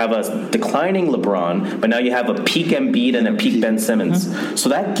later, you have a declining LeBron, but now you have a peak Embiid and a peak Ben Simmons. So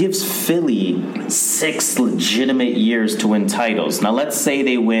that gives Philly 6 legitimate years to win titles. Now let's say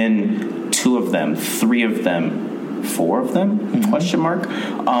they win 2 of them, 3 of them, 4 of them? Question mark.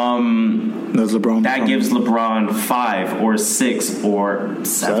 Does LeBron? That gives LeBron 5 or 6 or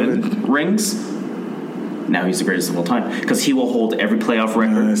 7 rings. Now he's the greatest of all time because he will hold every playoff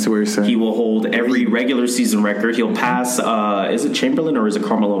record. I see what you're saying. He will hold every regular season record. He'll pass. Is it Chamberlain or is it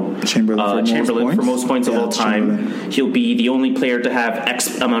Carmelo? Chamberlain for most points of all time. He'll be the only player to have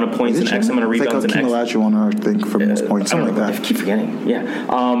X amount of points and X amount of rebounds and X. I think for most points, something like that. I keep forgetting. Yeah.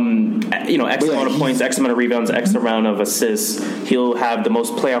 X amount of points, X amount of rebounds, X amount of assists. He'll have the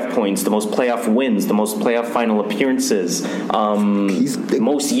most playoff points, the most playoff wins, the most playoff final appearances.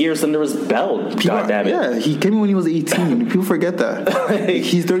 Most years under his belt. God damn it. Yeah. He came in when he was 18. People forget that.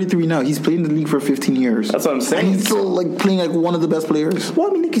 He's 33 now. He's played in the league for 15 years. That's what I'm saying. And he's still playing one of the best players. Well,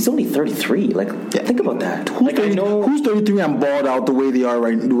 I mean, he's only 33. Think about that. Who's 33 and balled out the way they are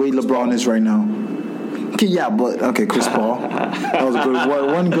the way LeBron is right now? Okay, Chris Paul. That was a good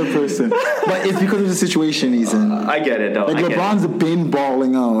one good person. But it's because of the situation he's in. I get it, though. LeBron's been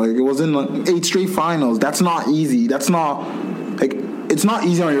balling out. It was in 8 straight finals. That's not easy. That's not it's not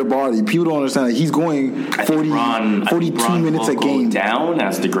easy on your body. People don't understand that he's going 42 minutes a game. Down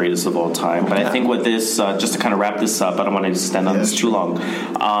as the greatest of all time. But I think with this, just to kind of wrap this up, I don't want to extend on this too long.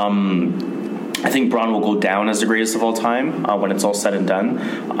 I think Bron will go down as the greatest of all time when it's all said and done.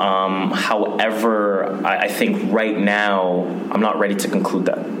 However, I think right now I'm not ready to conclude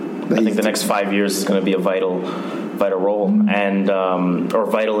that. I think the next 5 years is going to be a vital role and or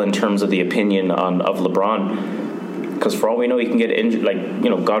vital in terms of the opinion of LeBron. Because for all we know, he can get injured.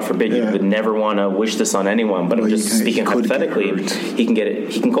 God forbid, you would never want to wish this on anyone. But I'm just speaking hypothetically. He can get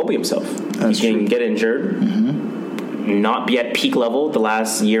it. He can Kobe himself. He can get injured, not be at peak level the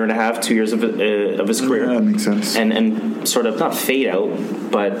last year and a half, 2 years of his career. Yeah, that makes sense. And sort of not fade out,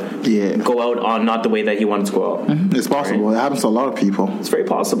 but go out on not the way that he wanted to go out. It's possible. Right? It happens to a lot of people. It's very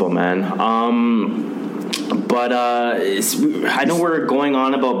possible, man. But I know we're going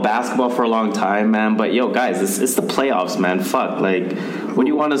on about basketball for a long time, man. But guys, it's the playoffs, man. Fuck, what do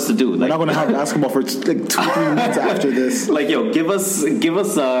you want us to do? We're not going to have basketball for 2-3 months after this. Give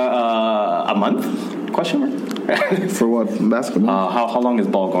us a month? Question mark. For what? Basketball? How long is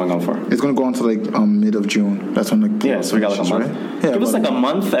ball going on for? It's going to go on to mid of June. That's when so we got a month. Right? Yeah, give us a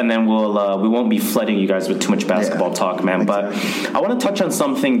month, and then we won't be flooding you guys with too much basketball talk, man. Exactly. But I want to touch on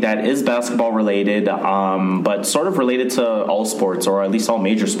something that is basketball related, but sort of related to all sports, or at least all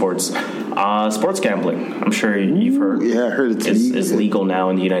major sports. Sports gambling. I'm sure you've heard. Yeah, I heard it's legal now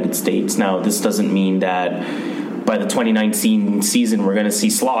in the United States. Now, this doesn't mean that by the 2019 season, we're going to see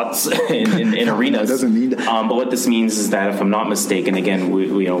slots in arenas. That doesn't mean that. But what this means is that, if I'm not mistaken, again,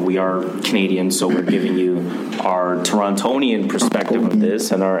 we are Canadian, so we're giving you our Torontonian perspective of this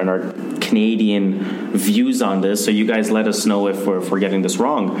and our Canadian views on this. So you guys let us know if we're getting this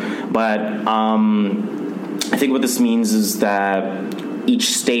wrong. But I think what this means is that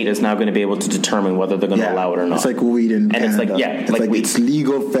each state is now going to be able to determine whether they're going to allow it or not. It's like weed in Canada. It's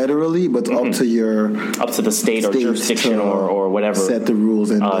legal federally, but up to the state or jurisdiction or whatever set the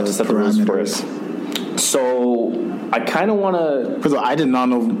rules and the parameters. So I kind of want to. Because I did not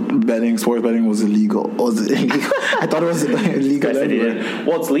know sports betting was illegal. Was it illegal? I thought it was illegal everywhere.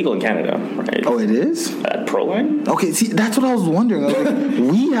 Well, it's legal in Canada, right? Oh, it is? At Proline? Okay, see, that's what I was wondering. I was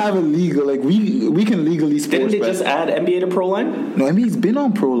like, we have it legal. Like, we can legally sports Didn't they bet. just add NBA to Proline? No, NBA's been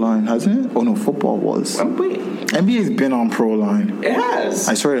on Proline, hasn't it? Oh, no, football was. Wait. NBA's been on Proline. It has.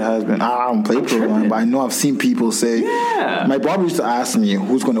 I swear it has been. I don't play Proline, but I know I've seen people say. Yeah. My brother used to ask me,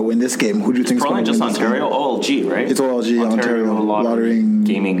 who's going to win this game? Who do you think is going to win this game? Proline just Ontario? OLG, right? It's OLG, Ontario Lottery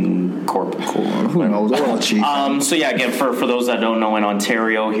Gaming Corp. Cool. Who knows? OLG. So yeah, again, for those that don't know, in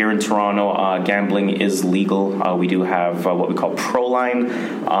Ontario, here in Toronto, gambling is legal. We do have what we call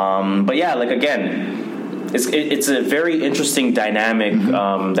Proline. But yeah, like again, it's a very interesting dynamic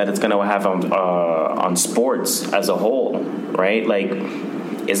that it's going to have on sports as a whole, right? Like,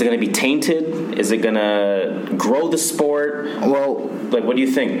 is it going to be tainted? Is it going to grow the sport? Well, like, what do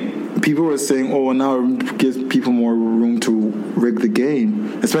you think? People were saying, oh, now it gives people more room to rig the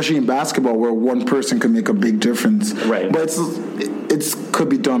game, especially in basketball where one person can make a big difference. Right. But it could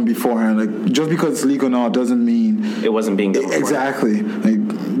be done beforehand. Like, just because it's legal now doesn't mean it wasn't being done before. Exactly.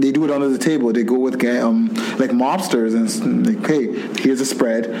 Like, they do it under the table. They go with like mobsters and like, hey, here's a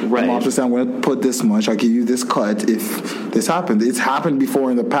spread. Right. The mobster said, I'm going to put this much. I'll give you this cut if this happened. It's happened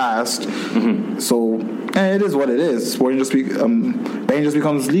before in the past. So it is what it is. Betting just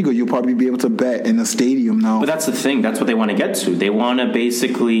becomes legal. You'll probably be able to bet in a stadium now. But that's the thing. That's what they want to get to. They want to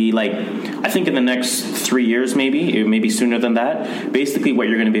basically, like, I think in the next 3 years, maybe sooner than that, basically what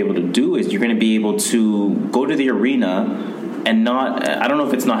you're going to be able to do is you're going to be able to go to the arena and not, I don't know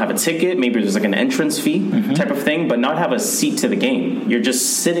if it's not have a ticket, maybe there's like an entrance fee type of thing, but not have a seat to the game. You're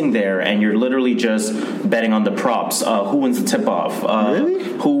just sitting there and you're literally just betting on the props. Who wins the tip-off? Really?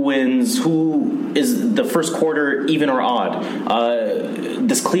 Who is the first quarter even or odd?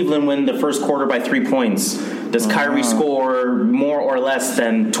 Does Cleveland win the first quarter by 3 points? Does Kyrie score more or less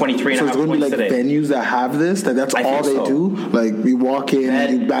than 23 and a half points today? So it's going to be like venues that have this? That's all they do? Like, you walk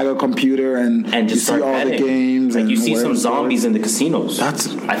in, you bag a computer, and just you start see all betting. the games. Like, you see some zombies in the casinos.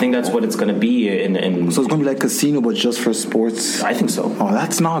 I think that's what it's going to be. So it's going to be like casino, but just for sports? I think so. Oh,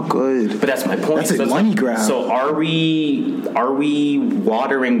 that's not good. But that's my point. That's a money grab. So are we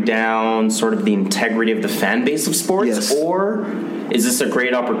watering down sort of the integrity of the fan base of sports? Yes. Or is this a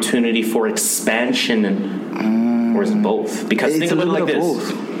great opportunity for expansion? Or is it both? Because think about it like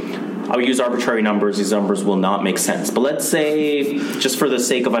this. I'll use arbitrary numbers. These numbers will not make sense. But let's say, just for the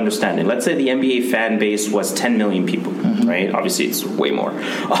sake of understanding, let's say the NBA fan base was 10 million people, right? Obviously, it's way more.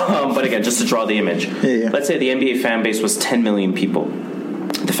 But again, just to draw the image. Let's say the NBA fan base was 10 million people.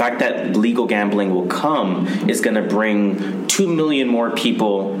 The fact that legal gambling will come is going to bring 2 million more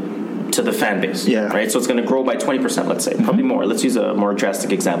people to the fan base, right? So it's going to grow by 20%, let's say, probably more. Let's use a more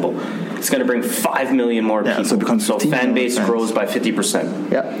drastic example. It's going to bring 5 million more people. So fan base grows by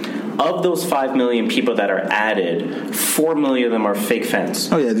 50%. Yeah. Of those 5 million people that are added, 4 million of them are fake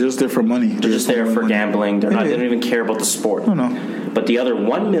fans. Oh yeah, they're just there for money. They're just there for gambling. They don't even care about the sport. No. But the other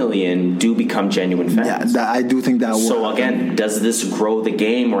 1 million do become genuine fans. Yeah, I do think that will So happen. again, does this grow the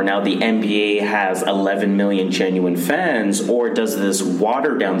game where now the NBA has 11 million genuine fans, or does this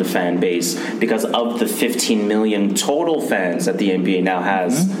water down the fan base because of the 15 million total fans that the NBA now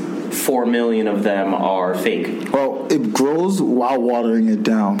has? 4 million of them are fake. Well, it grows while watering it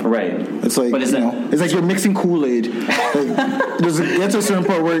down. Right. It's like, it's like you're mixing Kool-Aid. Like, gets to a certain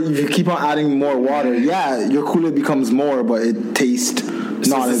point where if you keep on adding more water, your Kool-Aid becomes more, but it tastes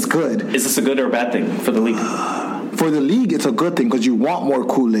not as good. Is this a good or a bad thing for the league? For the league, it's a good thing because you want more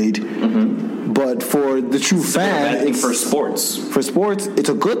Kool-Aid. But for the true fan, for sports. For sports, it's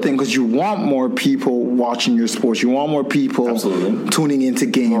a good thing because you want more people watching your sports. You want more people tuning into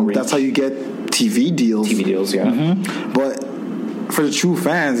games. That's how you get TV deals. TV deals, yeah. But for the true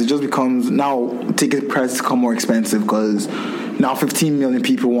fans, it just becomes now ticket prices become more expensive because now 15 million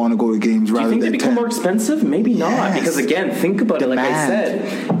people want to go to games rather than 10. Do you think they become more expensive? Maybe not. Because again, think about it. Like I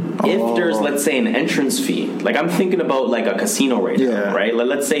said, if there's, let's say, an entrance fee, like I'm thinking about like a casino right now, right?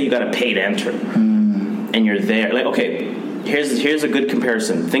 Let's say you got to pay to enter, and you're there. Like, okay, here's a good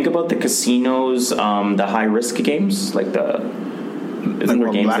comparison. Think about the casinos, the high risk games, like isn't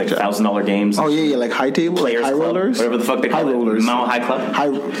there games like $1,000 games? Oh yeah, like high table, Players high Club, rollers, whatever the fuck they call high it. rollers, Mile High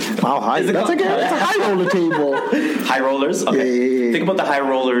Club, Mile High. That's a high roller table. High rollers. Okay. Yeah. Think about the high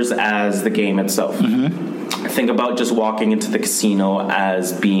rollers as the game itself. Think about just walking into the casino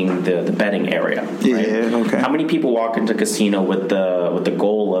as being the betting area. Right? Yeah. Okay. How many people walk into casino with the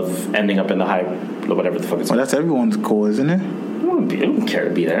goal of ending up in the high, whatever the fuck it's called? Well, that's everyone's goal, isn't it? don't care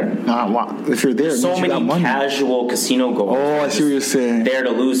to be there. If you're there, So many casual casino goers. Oh, I see what you're saying. There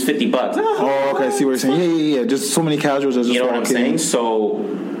to lose $50. Oh, okay, I see what you're saying. Yeah. Just so many casuals that just you know what I'm saying?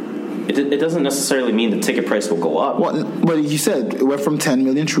 So it doesn't necessarily mean the ticket price will go up. Well, but you said it went from 10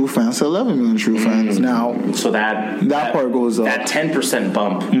 million true fans to 11 million true fans. Now, so that part goes up. That 10%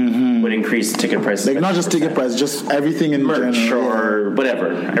 bump would increase the ticket price. Like not just ticket price, just everything in merch general, or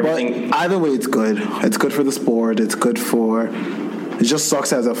whatever. Everything. But either way, it's good. It's good for the sport. It's good for. It just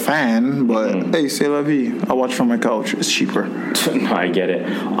sucks as a fan, but hey, c'est la vie. I watch from my couch. It's cheaper. No, I get it.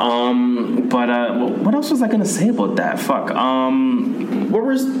 But what else was I gonna say about that? Fuck. What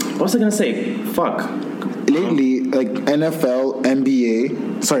was I gonna say? Fuck. Lately, like NFL,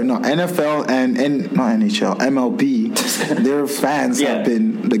 NBA, sorry, no, NFL and not NHL, MLB, their fans have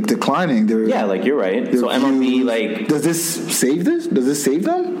been like declining. Like you're right. So MLB, like, does this save this? Does this save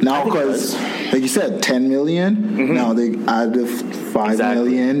them now? Because like you said, 10 million. Now they added 5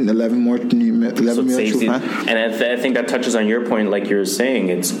 million, 11 million true fans. And I think that touches on your point, like you're saying,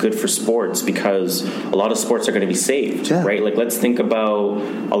 it's good for sports because a lot of sports are going to be saved, right? Like let's think about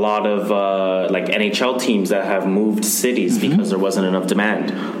a lot of like NHL teams that have moved cities because there wasn't enough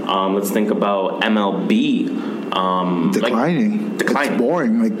demand. Let's think about MLB. Declining. It's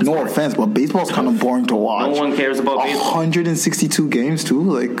boring. Like no offense, but baseball's kind of boring to watch. No one cares about baseball. 162 games too.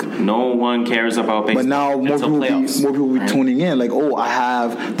 Like no one cares about baseball. But now more people will be tuning in. Like, oh, I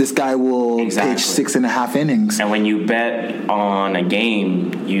have this guy will pitch 6.5 innings. And when you bet on a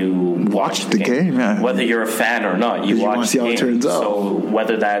game, you watch the game. Yeah. Whether you're a fan or not, you watch want to see the how game. It turns out. So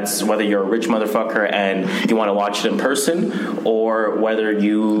whether you're a rich motherfucker and you want to watch it in person, or whether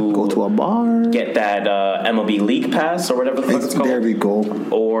you go to a bar, get that MLB League Pass or whatever the fuck it's called. There we go.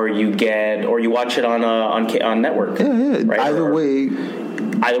 Or you watch it on network. Yeah. Right? Either way,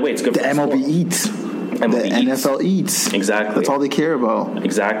 it's good. The for MLB eats. NFL eats. Exactly. That's all they care about.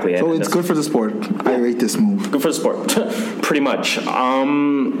 Exactly. So it's good for the sport. I rate this move. Good for the sport. Pretty much.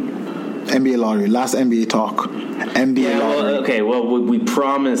 NBA lottery. Last NBA talk. NBA lottery. Well, we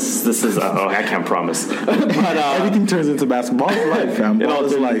promise this is. I can't promise. But everything turns into basketball. Ball is life, fam. It all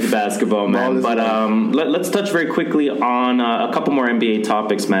turns into basketball, man. But let's touch very quickly on a couple more NBA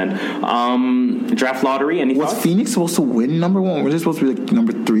topics, man. Draft lottery. Any thoughts? Was Phoenix supposed to win number 1? Were they supposed to be like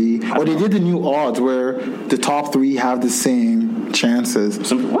number 3? Or they did the new odds where the top 3 have the same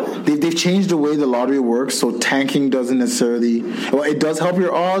chances. What? They've changed the way the lottery works, so tanking doesn't necessarily. Well, it does help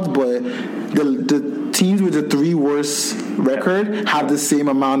your odds, but the teams with the 3 worst record have the same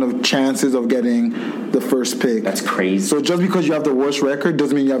amount of chances of getting the first pick. That's crazy. So just because you have the worst record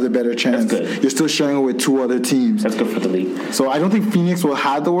doesn't mean you have the better chance. That's good. You're still sharing it with 2 other teams. That's good for the league. So I don't think Phoenix will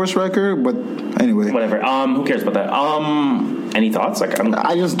have the worst record, but anyway. Whatever. Who cares about that? Any thoughts?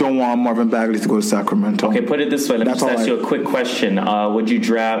 I just don't want Marvin Bagley to go to Sacramento. Okay, put it this way. Let me just ask you a quick question. Would you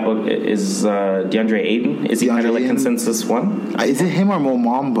draft? Is DeAndre Ayton? Is he kind of like consensus one? Is it him or Mo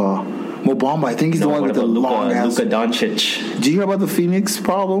Bamba, I think he's the one with the long ass. Luka Doncic. Do you hear about the Phoenix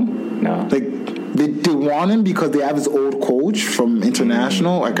problem? No. Like they want him because they have his old coach from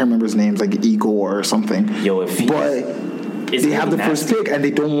International. I can't remember his name, like Igor or something. They have the first pick and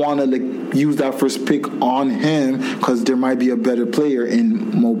they don't want to like use that first pick on him because there might be a better player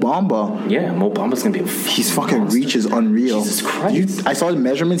in Mo Bamba. Yeah, Mo Bamba's gonna be his fucking reach is unreal. Jesus Christ! I saw the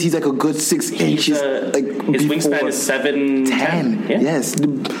measurements. He's like a good 6 inches. His wingspan is 7'10". Yeah. Yes,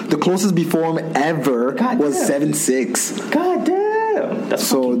 the closest before him ever was 7'6". God damn.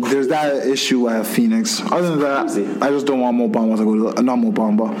 So there's that issue at Phoenix. Other than that, I just don't want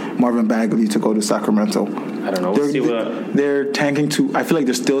Marvin Bagley to go to Sacramento. I don't know. They're tanking too. I feel like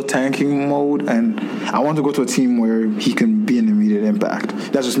they're still tanking mode, and I want to go to a team where he can be an immediate impact.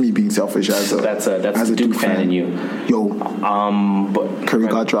 That's just me being selfish as a Duke fan in you. But Curry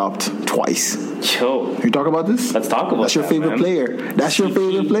got dropped twice. Yo, you talk about this? Let's talk about That's your favorite player. That's your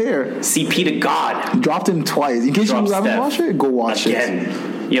favorite player. CP to God. Dropped him twice. In case you haven't watched it, go watch it.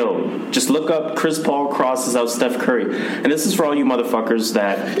 Yo, just look up Chris Paul crosses out Steph Curry. And this is for all you motherfuckers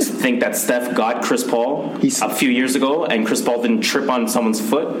that think that Steph got Chris Paul a few years ago and Chris Paul didn't trip on someone's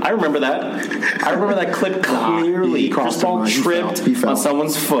foot. I remember that. I remember that clip clearly. Chris Paul tripped on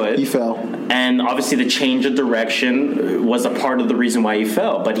someone's foot. He fell. And obviously the change of direction was a part of the reason why he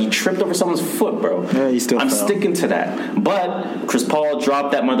fell. But he tripped over someone's foot, bro. Yeah, he still fell. I'm sticking to that. But Chris Paul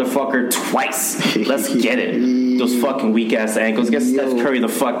dropped that motherfucker twice. Let's get it. those fucking weak ass ankles. Get Steph Curry the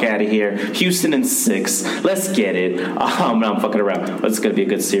fuck out of here. Houston in 6. Let's get it. No, I'm fucking around. It's gonna be a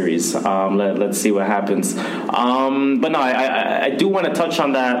good series. Let's see what happens. But no, I do want to touch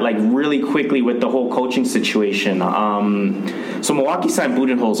on that like really quickly with the whole coaching situation. So Milwaukee signed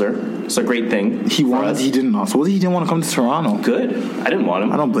Budenholzer. It's a great thing. He wanted. He didn't. So he didn't want to come to Toronto. Good. I didn't want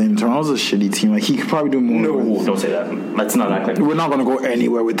him. I don't blame him. Toronto's a shitty team. Like he could probably do more. No, don't say that. Let's not act like we're not going to go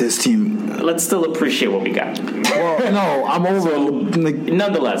anywhere with this team. Let's still appreciate what we got. Well, no, I'm over. So,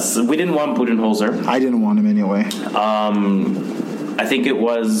 nonetheless, we didn't want Budenholzer. I didn't want him anyway. I think it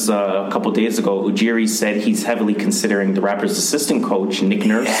was a couple days ago, Ujiri said he's heavily considering the Raptors' assistant coach, Nick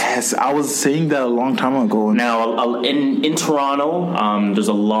Nurse. Yes, I was saying that a long time ago. Now, in Toronto, there's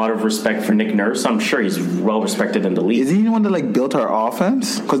a lot of respect for Nick Nurse. I'm sure he's well respected in the league. Is he the one that like built our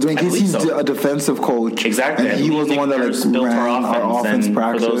offense? Because Dwayne Casey's a defensive coach. Exactly. And he was the one that like built ran our offense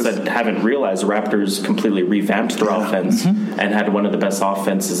practice. For those that haven't realized, the Raptors completely revamped their offense and had one of the best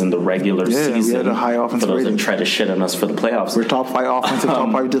offenses in the regular season. We had a high offense for those rating. that try to shit on us for the playoffs. We're top 5 offensive,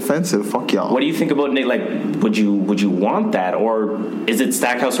 top 5 defensive. Fuck y'all. What do you think about Nick? Like, would you want that, or is it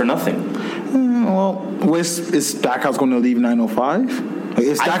Stackhouse or nothing? Is Stackhouse going to leave 905?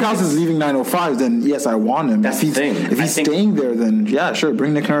 If Stackhouse is leaving 905, then yes, I want him. That's the thing. If he's staying there, then yeah, sure,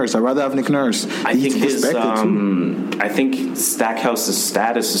 bring Nick Nurse. I'd rather have Nick Nurse. I think Stackhouse's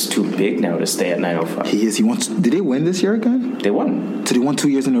status is too big now to stay at 905. He is. He wants. Did they win this year again? They won. So they won 2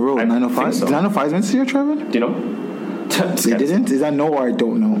 years in a row. 905. So. Did 905 win this year, Trevor? Do you know? They didn't? Is that no or I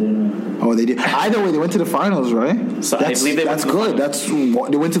don't know? Oh, they did. Either way, they went to the finals, right? So I believe that's good.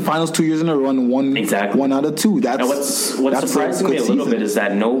 They went to finals 2 years in a row and won one out of 2. That's what's surprising me a little bit is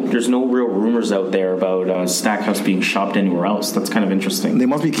that there's no real rumors out there about Stackhouse being shopped anywhere else. That's kind of interesting. They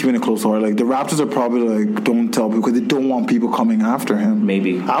must be keeping it close. Or like the Raptors are probably like don't tell because they don't want people coming after him.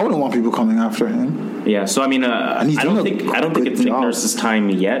 Maybe I wouldn't want people coming after him. Yeah, so I mean, I don't think it's Nick Nurse's time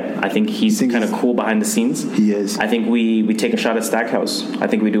yet. I think he's kind of cool behind the scenes. He is. I think we take a shot at Stackhouse. I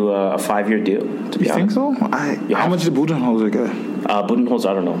think we do a 5-year deal. To be honest. Think so? How much did Budenholzer get? Budenholzer,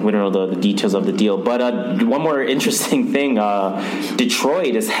 I don't know. We don't know the details of the deal. But one more interesting thing: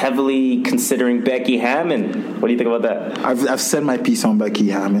 Detroit is heavily considering Becky Hammon. What do you think about that? I've said my piece on Becky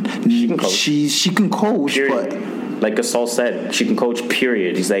Hammon. She can coach. She can coach, but. Like Gasol said, she can coach,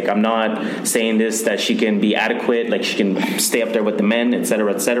 period. He's like, I'm not saying this that she can be adequate, like she can stay up there with the men, et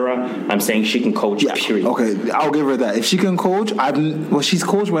cetera, et cetera. I'm saying she can coach, period. Okay, I'll give her that. If she can coach, she's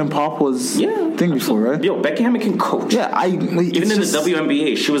coached when Pop was thing before, right? Yo, Becky Hammon can coach. Yeah, even in the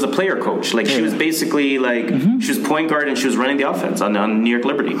WNBA, she was a player coach. Like, she was basically like, she was point guard and she was running the offense on New York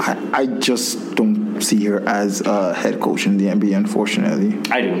Liberty. I just don't see her as a head coach in the NBA, unfortunately.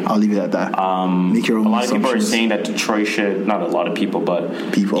 I do. I'll leave it at that. Make your own A lot of people are saying that Detroit should, not a lot of people,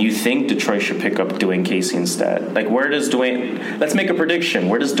 but do you think Detroit should pick up Dwayne Casey instead? Like, where does let's make a prediction.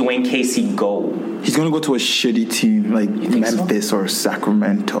 Where does Dwayne Casey go? He's going to go to a shitty team like Memphis or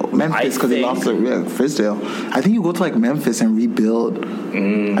Sacramento. Memphis, because they lost Fizdale. I think you go to like Memphis and rebuild.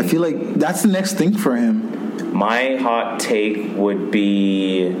 I feel like that's the next thing for him. My hot take would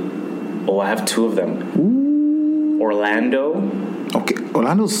be... I have 2 of them. Ooh. Orlando. Okay,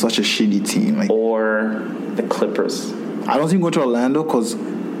 Orlando's such a shitty team. Or the Clippers. I don't think going to Orlando because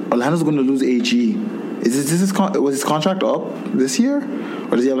Orlando's going to lose AG. Was his contract up this year?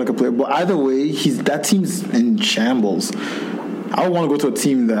 Or does he have like a player? But either way, that team's in shambles. I would want to go to a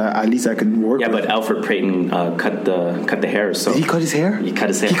team that at least I can work with. Yeah, but Alfred Payton cut the hair. So did he cut his hair? He cut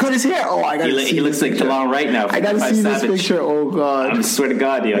his hair. Oh, I gotta see. He looks like DeLon right now. I gotta see this picture. Oh God! I swear to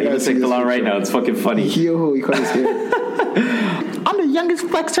God, he looks like DeLon right now. It's fucking funny. He cut his hair. I'm the youngest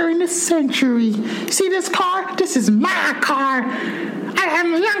flexer in this century. See this car? This is my car. I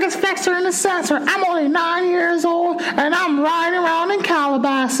am the youngest flexer in the century. I'm only 9 years old, and I'm riding around in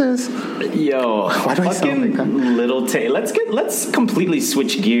Calabasas. Yo, why do I sound like that? Little Tay. Let's completely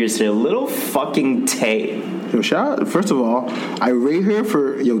switch gears here. Little fucking Tay. Yo, first of all, I rate her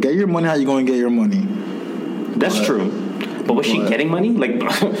for get your money how you going to get your money. That's true. But was she getting money? Like,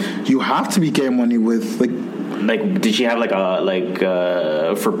 you have to be getting money with Like, did she have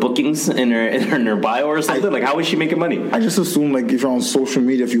for bookings in her bio or something? Like, how was she making money? I just assume if you're on social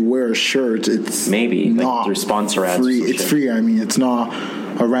media, if you wear a shirt, it's maybe not through sponsor ads. Free. It's free. I mean, it's not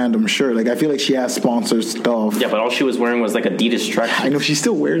a random shirt. I feel like she has sponsored stuff. Yeah, but all she was wearing was Adidas tracksuit. I know she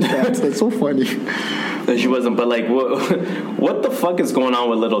still wears that. That's so funny. She wasn't, but what the fuck is going on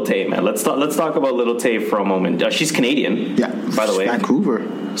with Little Tay, man? Let's talk about Little Tay for a moment. She's Canadian, by the way,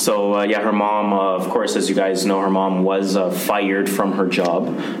 Vancouver. So her mom, of course, as you guys know, her mom was fired from her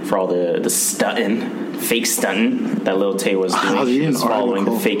job for all the stunting fake stunting that Lil Tay was doing. She was following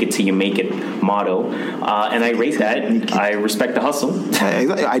the fake it till you make it motto. And I rate that. I respect the hustle.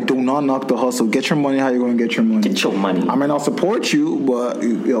 I do not knock the hustle. Get your money how you're going to get your money. Get your money. I might not support you, but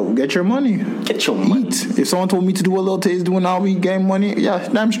get your money. Get your money. Eat. If someone told me to do what Lil Tay is doing now, we getting money, yeah,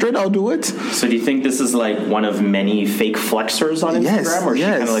 damn straight I'll do it. So do you think this is like one of many fake flexers on Instagram, or is she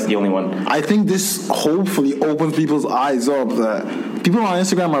kind of like the only one? I think this hopefully opens people's eyes up that people on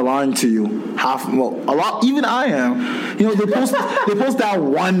Instagram are lying to you. A lot. Even I am. You know, they post that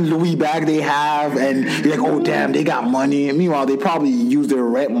one Louis bag they have, and you're like, oh damn, they got money. And meanwhile, they probably use their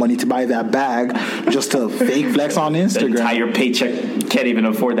rent money to buy that bag just to fake flex on Instagram. The entire paycheck can't even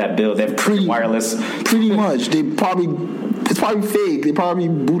afford that bill. They have wireless. Pretty much. It's probably fake. They probably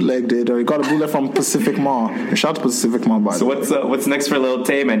bootlegged it, or they got a bootleg from Pacific Mall. Shout out to Pacific Mall, by the way. So what's next for Lil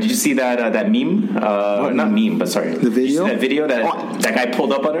Tay, man? Did you see that meme? Not meme, but sorry. The video? That video that guy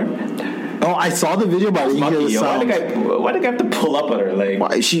pulled up on her? Oh, I saw the video, but I didn't hear the sound. Why did I have to pull up on her? Like,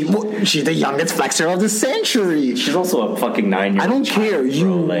 why? She's the youngest flexer of the century. She's also a fucking 9-year-old. I don't care.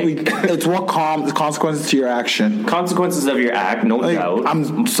 It's what consequences to your action. Consequences of your act, no doubt.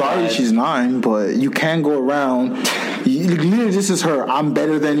 I'm sorry she's 9, but you can't go around. Literally, this is her. I'm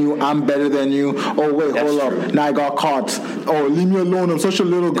better than you. I'm better than you. Oh wait, hold up. Now I got caught. Oh, leave me alone. I'm such a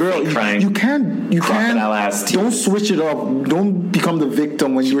little girl. You can't. Don't switch it up. Don't become the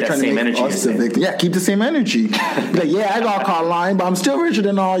victim when you were trying to make us the victim. Yeah, keep the same energy. Like, yeah, I got caught lying, but I'm still richer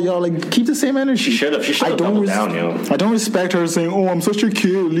than all y'all. Like, keep the same energy. She should have doubled down, yo. I don't respect her saying, "Oh, I'm such a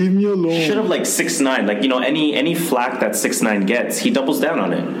kid. Leave me alone." Should have like 6ix9ine. Like, you know, any flack that 6ix9ine gets, he doubles down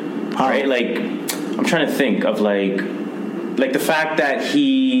on it. How? Right? Like, I'm trying to think of like the fact that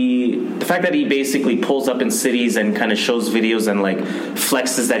he basically pulls up in cities and kind of shows videos and like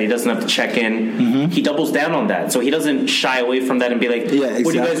flexes that he doesn't have to check in. Mm-hmm. He doubles down on that, so he doesn't shy away from that and be like, "Yeah, exactly.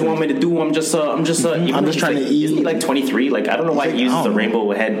 What do you guys want me to do? I'm just trying to eat." Isn't he like 23? Like, I don't know why he uses the rainbow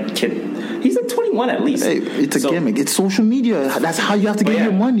head kid. He's like 21 at least. Hey, it's a gimmick. It's social media. That's how you have to get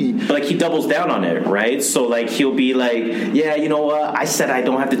your money. But like, he doubles down on it, right? So like, he'll be like, "Yeah, you know what? I said I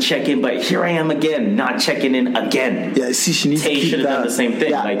don't have to check in, but here I am again, not checking in again." Yeah, see, she needs to keep should have done the same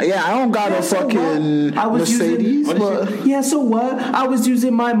thing. Yeah, I don't got a fucking Mercedes. So what? I was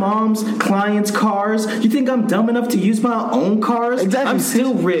using my mom's clients' cars. You think I'm dumb enough to use my own cars? Exactly. I'm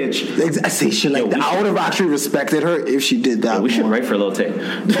still rich. I say shit like that. I would have actually respected her if she did that. We should write for Lil Tay.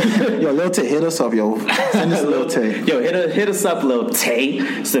 Yo, Lil Tay, hit us up, yo. Send us Lil Tay. Yo, hit us up, Lil Tay.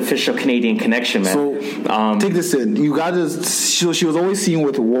 It's the official Canadian connection, man. So, take this in. You got to. She was always seen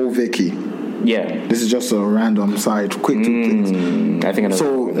with Whoa Vicky. Yeah. This is just a random side. Quick two things. I think I know.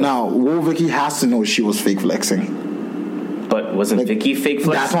 So now, Whoa Vicky has to know she was fake flexing. But wasn't Vicky fake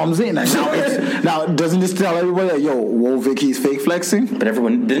flexing? That's what I'm saying. Now, doesn't this tell everybody that, yo, Whoa Vicky's fake flexing? But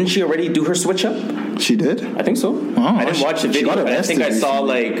didn't she already do her switch up? She did? I think so. Oh, I didn't watch the video, but I think I saw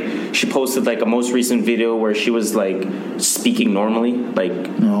like she posted like a most recent video where she was like speaking normally. Like,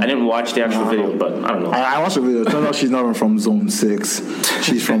 I didn't watch the actual video, but I don't know. I watched the video. It turns out she's not even from Zone 6.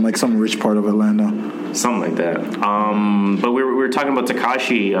 She's from like some rich part of Atlanta. Something like that. But we were talking about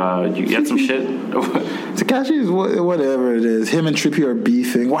Tekashi. You had some shit? Tekashi is whatever it is. Him and Trippie are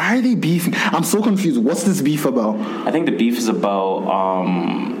beefing. Why are they beefing? I'm so confused. What's this beef about? I think the beef is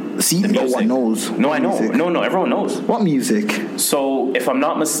about... See, no one knows. No, I know. No, everyone knows. What music? So, if I'm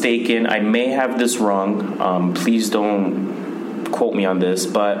not mistaken, I may have this wrong. Please don't quote me on this,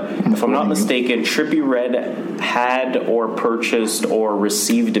 but if I'm not mistaken, Trippie Redd had or purchased or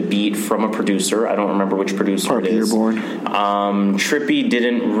received a beat from a producer. I don't remember which producer it is. Trippie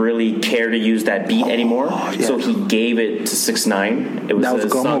didn't really care to use that beat anymore, so he gave it to 6ix9ine. It was a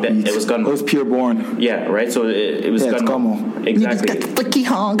song that it was Gunmo. It was Pure Born. Yeah, right. So it was Gunmo. Exactly. Got the sticky,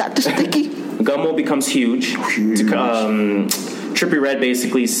 got the sticky. Gunmo becomes huge. Trippie Redd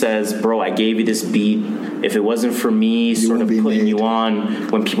basically says, "Bro, I gave you this beat. If it wasn't for me sort of putting you on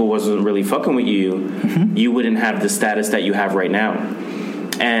when people wasn't really fucking with you, you wouldn't have the status that you have right now."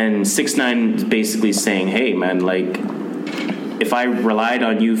 And 6ix9ine is basically saying, "Hey, man, like, if I relied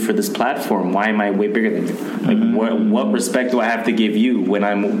on you for this platform, why am I way bigger than you? Like, what respect do I have to give you when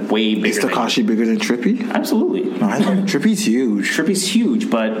I'm way bigger?" Is Tekashi bigger than Trippie? Absolutely. No, I think Trippie's huge. Trippie's huge,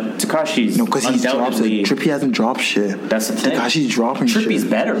 but Tekashi's because he's dropped it. Trippie hasn't dropped shit. That's the thing. Tekashi's dropping shit. Trippie's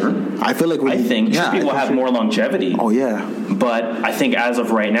better. I feel like Trippie will have more longevity. Oh yeah. But I think as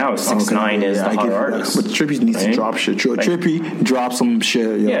of right now, 6ix9ine is the hot artist. But Trippie needs to drop shit. Trippie drop some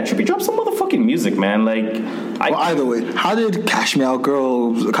shit. Yo. Yeah, Trippie drop some motherfucking music, man. Like, either way, how did Cash Me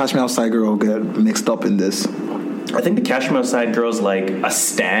Outside Girl get mixed up in this? I think the Cash Me Outside Girl's like a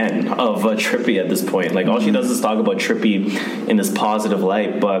stan of Trippie at this point. Like, all she does is talk about Trippie in this positive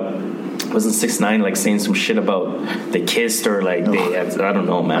light. But wasn't 6ix9ine like saying some shit about they kissed or like they had, I don't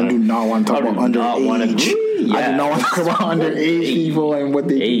know, man. I do not want to talk about underage. Yeah. I do not want to talk about underage people and what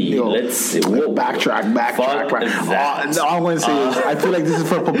they do. Let's backtrack. All I'm going to say is I feel like this is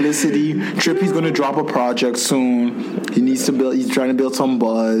for publicity. Trippy's going to drop a project soon. He's trying to build some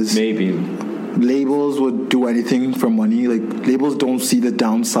buzz. Maybe. Labels would do anything for money. Like, labels don't see the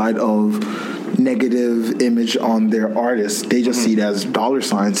downside of negative image on their artists. They just see it as dollar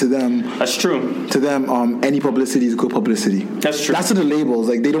sign. To them, that's true. To them, any publicity is good publicity. That's true. That's to the labels.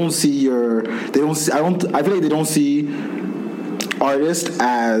 Like, they don't see I feel like they don't see artist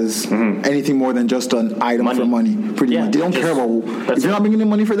as anything more than just an item for money. Pretty much. They don't care about. If you're not making any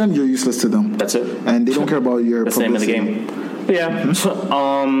money for them, you're useless to them. That's it. And they don't care about your That's publicity. the name of the game. Yeah.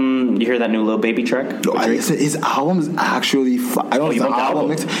 You hear that new Lil Baby track? His album is actually. I don't know. The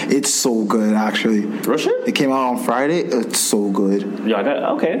album. It's so good, actually. Real shit? It came out on Friday. It's so good.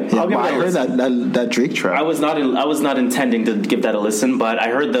 Yeah, okay. Yeah, I heard that Drake track. I was not intending to give that a listen, but I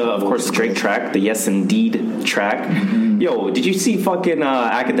heard of course the Drake track, the Yes Indeed track. Mm-hmm. Yo, did you see fucking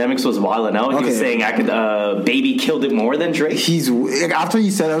Academics was wilding out? He was saying Baby killed it more than Drake. After he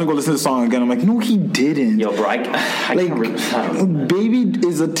said, I'm gonna go listen to the song again. I'm like, no, he didn't. Yo, bro, I Baby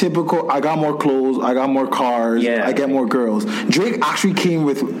is a typical. I got more clothes. I got more cars. Yeah, I get more girls. Drake actually came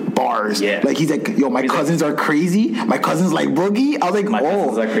with bars. Yeah, like he's like, yo, my cousins are crazy. My cousins like Boogie. I was like, my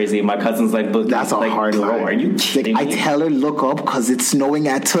cousins are crazy. My cousins like Boogie. That's a hard line. Bro, are you kidding me? I tell her look up because it's snowing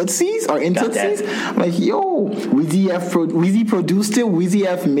at Tootsie's or in Tootsie's. I'm like, yo, Weezy produced it. Weezy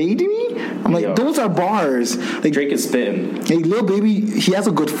F made me. I'm like, those are bars. Like Drake is spitting. Like Lil Baby, he has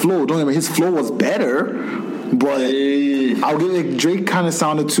a good flow. Don't get me. His flow was better. But I'll give it. Drake kind of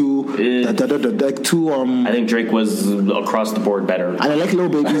sounded too. I think Drake was across the board better. And I like Lil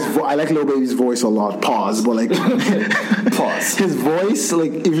Baby's. I like Lil Baby's voice a lot. Pause. But like, pause. His voice,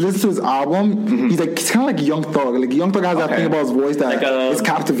 like if you listen to his album, he's kind of like Young Thug. Like Young Thug has that thing about his voice that is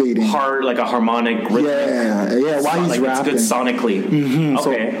captivating. Like a harmonic rhythm. Yeah. While he's rapping, it's good sonically. Mm-hmm.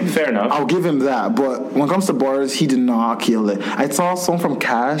 Okay, fair enough. I'll give him that. But when it comes to bars, he did not kill it. I saw a song from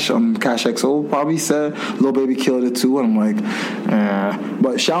Cash. Cash XO probably said Lil Baby killed it too, and I'm like,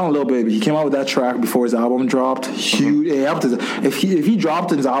 But shout out Lil Baby. He came out with that track before his album dropped. Huge. If he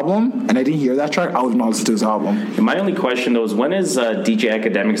dropped his album and I didn't hear that track, I would not listen to his album. And my only question though is when is DJ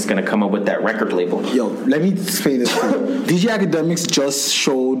Academics going to come up with that record label? Yo, let me explain this. DJ Academics just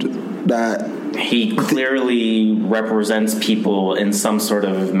showed that he clearly represents people in some sort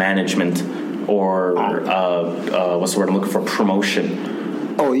of management or what's the word I'm looking for? Promotion.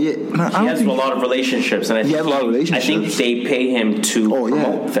 Oh yeah, he has a lot of relationships, and I think they pay him to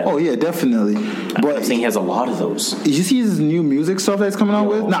promote them. Oh yeah, definitely. But I'm saying he has a lot of those. You see his new music stuff that's coming out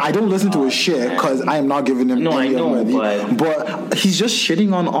with? Now I don't listen to his shit because I am not giving him. No, any I know, but he's just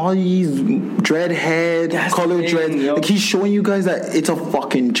shitting on all these dreadhead, color dreads. Like he's showing you guys that it's a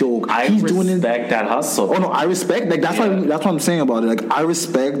fucking joke. He's respect that hustle. Oh no, I respect. Like that's what I'm saying about it. Like I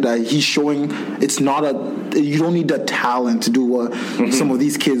respect that he's showing it's not you don't need the talent to do what some of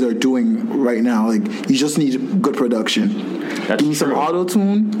these kids are doing right now. Like you just need good production. That's doing some auto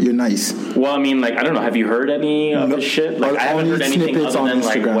tune, you're nice. Well, I mean, like I don't know. Have you heard any of his shit? Like I haven't heard anything other than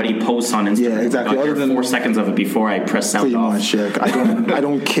like what he posts on Instagram. Yeah, exactly. Other than 4 seconds of it before I press sound off. Pretty much. Yeah. I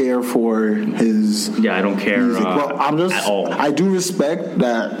don't care for his. Yeah, I don't care. Well, I'm just. At all. I do respect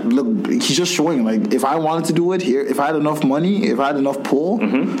that. Look, he's just showing. Like, if I wanted to do it here, if I had enough money, if I had enough pull,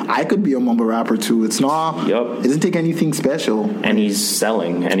 I could be a mumble rapper too. It's not. Yep. It doesn't take anything special. And he's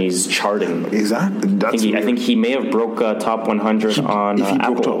selling and he's charting. Exactly. I think he may have broke top 100 on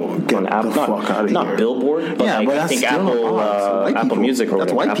Apple. Get the fuck out of here. Not Billboard, but yeah, but I think Apple Music or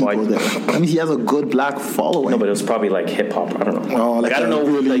that's whatever. white people there. I mean, he has a good black following. No, but it was probably like hip hop. I don't know. Oh, like I don't know.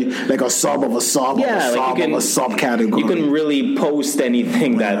 Really, like a sub of a sub of a sub of a subcategory. You can really post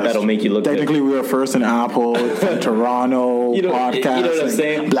anything that'll make you look technically good. We were first in Apple, Toronto, podcast. You know what I'm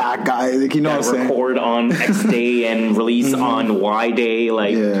saying? Black guy, like, you know what I'm saying? Record on X day and release on Y day.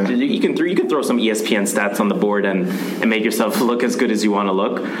 Like you can throw some ESPN stats on the board and make yourself look as good as you want to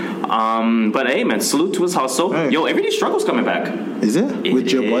look. But hey, man, salute to his hustle. Hey. Yo, Everyday Struggle's coming back. Is it? With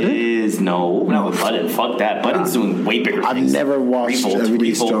Joe Budden? No, not with Budden. Fuck that. Budden's doing way bigger things. I've never watched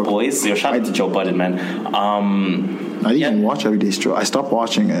Everyday Struggle. Boys. Yo, shout out to Joe Budden, man. I didn't even watch Everyday Struggle. I stopped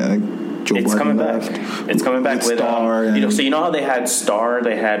watching it. It's coming back. It's coming back with Star. So you know how they had Star,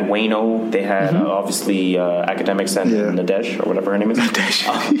 they had Wayno, they had obviously Academics and Nadesh or whatever her name is. Nadesh.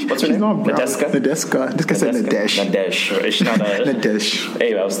 What's her name? Nadeska. This guy said Nadesh. Nadesh. It's not a Nadesh.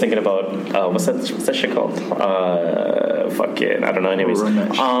 Hey, I was thinking about what's that shit called? Fucking I don't know. Anyways,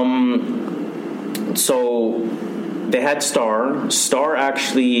 so they had Star. Star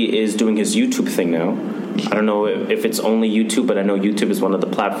actually is doing his YouTube thing now. I don't know if it's only YouTube, but I know YouTube is one of the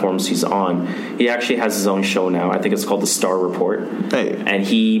platforms he's on. He actually has his own show now. I think it's called The Star Report. Hey. And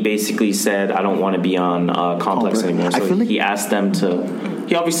he basically said, I don't want to be on Complex anymore. So he asked them to...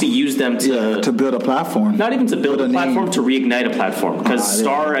 He obviously used them to build a platform. Not even to build a platform, to reignite a platform. Because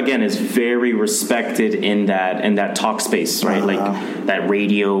Star, again, is very respected in that talk space, right? Like that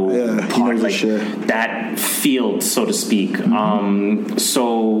radio part, like that field, so to speak.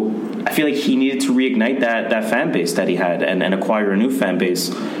 So I feel like he needed to reignite that fan base that he had and acquire a new fan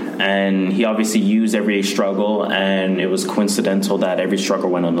base. And he obviously used Everyday Struggle, and it was coincidental that Everyday Struggle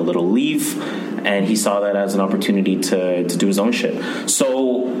went on a little leave, and he saw that as an opportunity to do his own shit.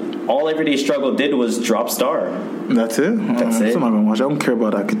 So all Everyday Struggle did was drop Star. That's it? That's it. I'm not gonna watch. I don't care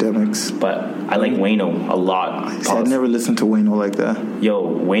about academics. But I like Wayno a lot. I never listened to Wayno like that. Yo,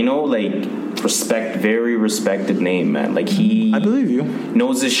 Wayno, like, very respected name, man. Like, he... I believe you.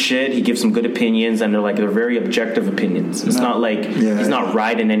 Knows his shit. He gives some good opinions, and they're very objective opinions. It's not like he's not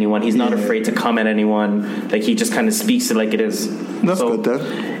riding anyone. He's not afraid to come at anyone. Like, he just kind of speaks it like it is. That's good,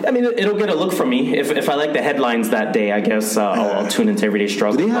 then. I mean, it'll get a look from me. If I like the headlines that day, I guess I'll tune into Everyday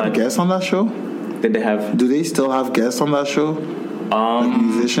Struggle. Do they have guests on that show? Did they have? Do they still have guests on that show? Like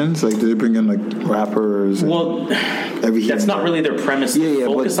musicians? Like, do they bring in, like, rappers? Well, that's not really their premise to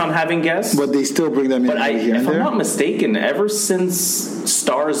focus on having guests. But they still bring them in here and there? If I'm not mistaken, ever since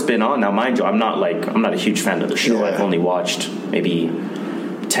Star's been on, now mind you, I'm not a huge fan of the show. I've only watched maybe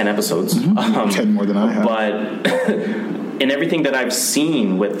 10 episodes. 10 more than I have. But in everything that I've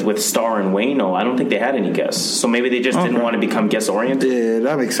seen with Star and Wayno, I don't think they had any guests. So maybe they just didn't want to become guest-oriented. Yeah,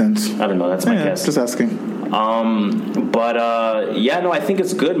 that makes sense. I don't know. That's my guess. Just asking. I think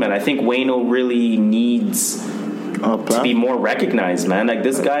it's good, man. I think Wayno really needs to be more recognized, man. Like,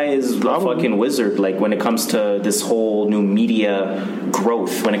 this guy is a fucking wizard, like, when it comes to this whole new media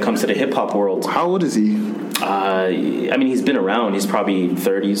growth, when it comes to the hip-hop world. How old is he? I mean, he's been around. He's probably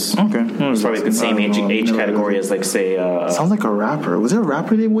 30s. Okay. He's probably the same age category as, like, say... sounds like a rapper. Was there a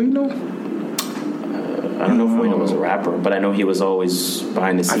rapper named Wayno? I don't know if Wayno was a rapper, but I know he was always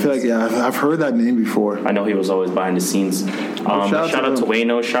behind the scenes. I feel like, I've heard that name before. I know he was always behind the scenes. Shout out to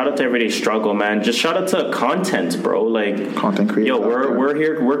Wayno. Shout out to Everyday Struggle, man. Just shout out to content, bro. Like, content creators. Yo, we're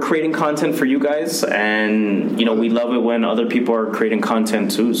here. We're creating content for you guys, and we love it when other people are creating content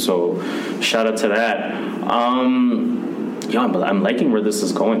too. So, shout out to that. I'm liking where this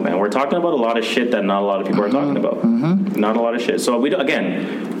is going, man. We're talking about a lot of shit that not a lot of people are talking about. Not a lot of shit. So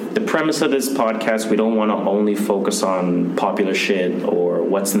the premise of this podcast, we don't want to only focus on popular shit or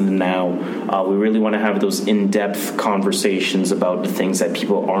what's in the now. We really want to have those in-depth conversations about the things that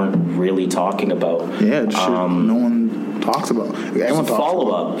people aren't really talking about. Yeah, no one talks about. Everyone talks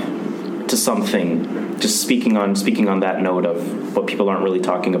follow-up to something. Just speaking on that note of what people aren't really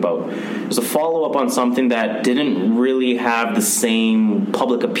talking about. There's a follow-up on something that didn't really have the same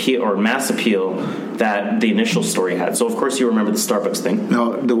public appeal or mass appeal that the initial story had. So, of course, you remember the Starbucks thing.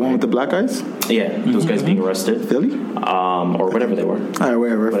 No, the one with the black guys? Yeah, those guys being arrested. Philly? Or whatever they were. All right,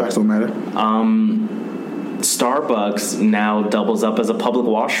 whatever. Facts don't matter. Starbucks now doubles up as a public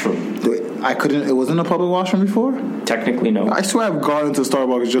washroom. It wasn't a public washroom before? Technically, no. I swear I've gone into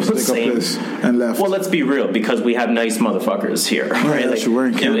Starbucks just to pick up this and left. Well, let's be real, because we have nice motherfuckers here, right? Like,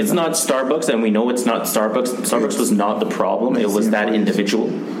 it's not Starbucks, and we know it's not Starbucks. Starbucks was not the problem. It was that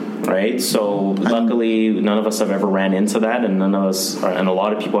individual. Right, so luckily none of us have ever ran into that, and and a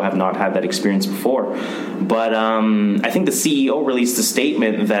lot of people have not had that experience before. But I think the CEO released a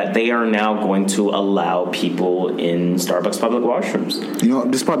statement that they are now going to allow people in Starbucks public washrooms.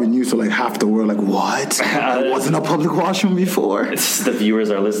 This is probably news to like half the world. Like, what? It wasn't a public washroom before. The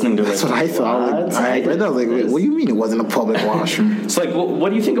viewers are listening to. That's what I thought. I read that. Like, what do you mean it wasn't a public washroom? So, like, what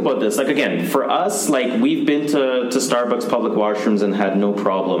do you think about this? Like, again, for us, like, we've been to Starbucks public washrooms and had no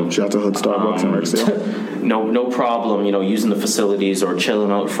problem. Shout out to Hood Starbucks in Rexdale. No problem, using the facilities or chilling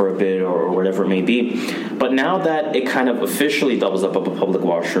out for a bit or whatever it may be. But now that it kind of officially doubles up a public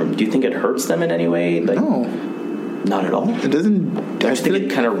washroom, do you think it hurts them in any way? Like, no. Not at all? It doesn't. I think it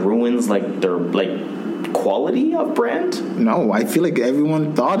kind of ruins, like, their, like, quality of brand? No, I feel like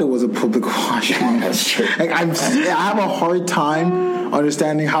everyone thought it was a public washroom. That's true. Like, I have a hard time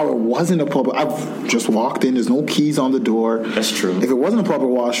understanding how it wasn't a public. I've just walked in. There's no keys on the door. That's true. If it wasn't a public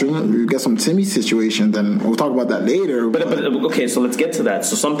washroom, you get some Timmy situation. Then we'll talk about that later. But okay, so let's get to that.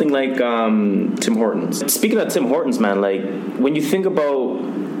 So something like Tim Hortons. Speaking of Tim Hortons, man, like when you think about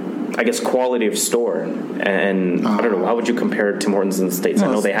I guess, quality of store. And I don't know, how would you compare Tim Hortons in the States? I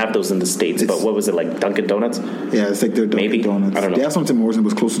know they have those in the States, but what was it, like Dunkin' Donuts? Yeah, it's like their Dunkin' Donuts. I don't know. They have some Tim Hortons,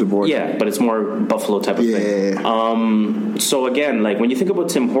 but it's close to the border. Yeah, but it's more Buffalo type of thing. Yeah. So again, like when you think about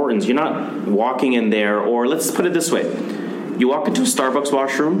Tim Hortons, you're not walking in there, or let's put it this way. You walk into a Starbucks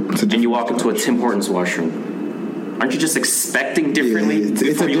washroom and you walk into a Tim Hortons washroom. Aren't you just expecting differently?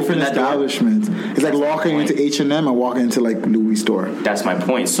 Yeah, it's a different establishment. It's like walking into H&M and walking into like Louis store. That's my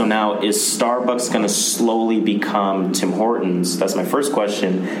point. So now, is Starbucks going to slowly become Tim Hortons? That's my first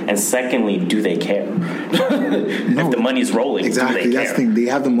question. And secondly, do they care? If the money's rolling, exactly. Do they That's care? the thing. They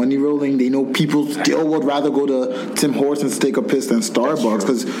have the money rolling. They know people still would rather go to Tim Hortons to take a piss than Starbucks,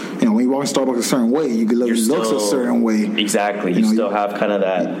 because when you walk in Starbucks a certain way, you look a certain way. Exactly. You still have kind of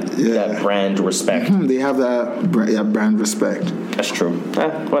that brand respect. Mm-hmm. They have that brand respect. That's true.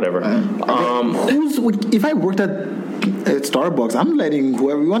 Whatever. If I worked at Starbucks, I'm letting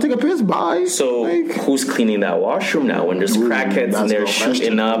whoever you want to take a piss by. So who's cleaning that washroom now when there's crackheads in there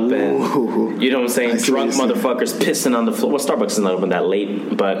shooting up and you know what I'm saying, drunk motherfuckers pissing on the floor? Well, Starbucks is not open that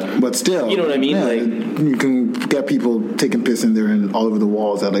late, but still, you know what I mean. Yeah, like you can get people taking piss in there and all over the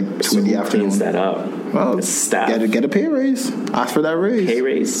walls at like 2 in the afternoon. Cleans that up. Well, staff. Get a pay raise. Ask for that raise. Pay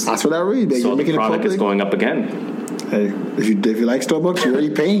raise. Ask for that raise. Baby. So the product is going up again. Hey, if you like Starbucks, you're already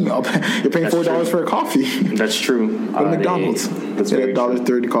paying up. You're paying $4 for a coffee. That's true. Go to McDonald's. That's very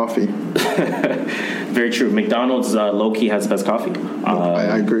 $1.30 coffee. Very true. McDonald's low-key has the best coffee.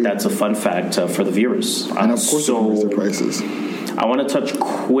 I agree. That's a fun fact for the viewers. And of course, they raise the prices. I want to touch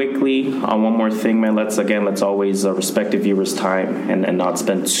quickly on one more thing, man. Let's always respect the viewers' time and not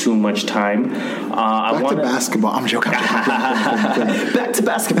spend too much time. Back to basketball. I'm joking. Back to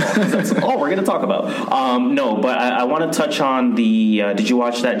basketball. That's all we're going to talk about. No, but I want to touch on the. Did you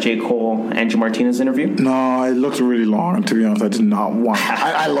watch that J. Cole, Angie Martinez interview? No, it looked really long. To be honest, I did not want.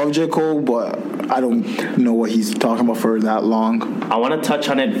 I love J. Cole, but I don't know what he's talking about for that long. I want to touch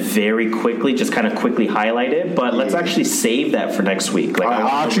on it very quickly, just kind of quickly highlight it. But let's actually save that for next week. Like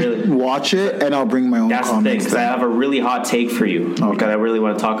I'll actually watch it and I'll bring my own comments. That's the thing, because I have a really hot take for you that I really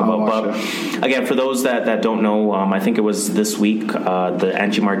want to talk about. But again, for those that don't know, I think it was this week, the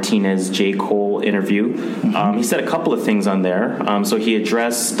Angie Martinez J. Cole interview. Mm-hmm. He said a couple of things on there. So he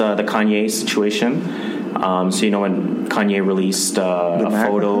addressed the Kanye situation. So when Kanye released a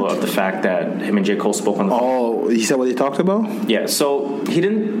photo of the fact that him and J. Cole spoke on the phone. Oh, he said what they talked about? Yeah, so he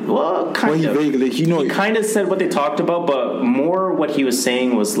didn't, kind of. He kind of said what they talked about, but more what he was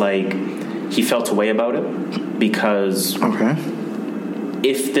saying was like he felt a way about it because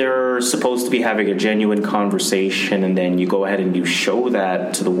if they're supposed to be having a genuine conversation and then you go ahead and you show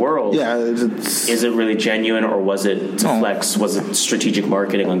that to the world, is it really genuine or was it to flex? Was it strategic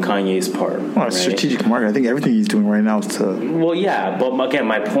marketing on Kanye's part? Well, right? Strategic marketing. I think everything he's doing right now is to... Well, yeah, but again,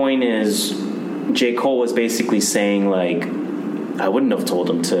 my point is J. Cole was basically saying like, I wouldn't have told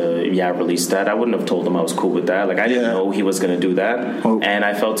him to release that. I wouldn't have told him I was cool with that. Like I didn't know he was going to do that, and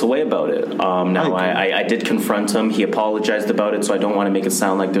I felt a way about it. Now I did confront him. He apologized about it, so I don't want to make it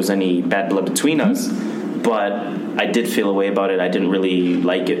sound like there's any bad blood between us. But I did feel a way about it. I didn't really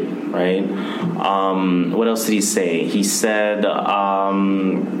like it. Right? What else did he say? He said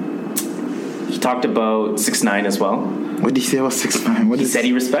he talked about 6ix9ine as well. What did he say about 6ix9ine? He said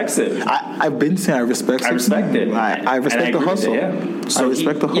he respects it. I've been saying I respect 6ix9ine. I respect it. I respect the hustle. So I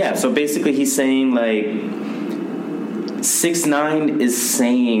respect the hustle. Yeah, so basically he's saying like 6ix9ine is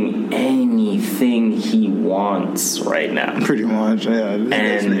saying anything he wants right now. Pretty much, yeah. And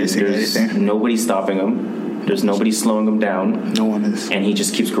there's nobody stopping him. There's nobody slowing him down. No one is. And he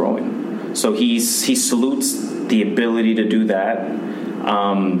just keeps growing. So he salutes the ability to do that.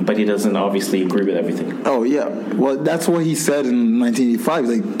 But he doesn't obviously agree with everything. Oh yeah, well that's what he said in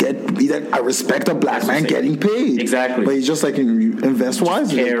 1985. He's like, I respect a black man getting paid. Exactly. But he's just like invest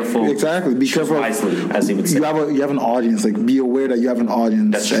wisely. Careful. Exactly. Be careful. Wisely, as he would say. You have an audience. Like be aware that you have an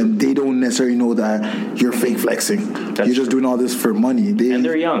audience, and they don't necessarily know that you're fake flexing. You're just doing all this for money. And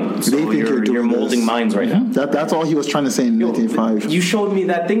they're young. So they think you're molding minds right now. That's all he was trying to say in 1985. You showed me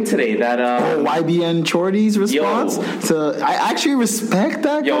that thing today. That YBN Chorty's response to I actually respect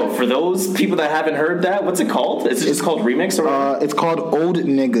that. For those people that haven't heard that, what's it called? Is it just called Remix or? It's called Old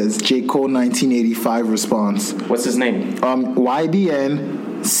Niggas. J. Cole 1985 response. What's his name?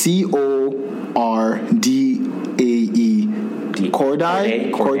 YBN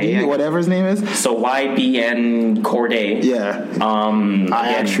Cordae. Cordae, whatever his name is. So YBN Cordae. Yeah. I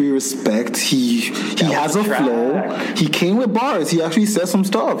actually respect. He has a flow. He came with bars. He actually said some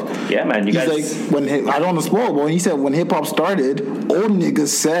stuff. Yeah, man. He's like I don't want to spoil, but when he said when hip hop started, old niggas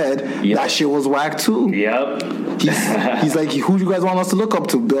said that shit was whack too. Yep. He's like, who do you guys want us to look up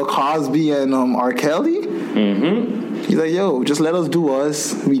to? Bill Cosby and R. Kelly? Mm-hmm. He's like, yo, just let us do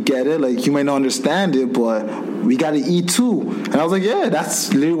us. We get it. Like, you might not understand it, but we got to eat too. And I was like, yeah,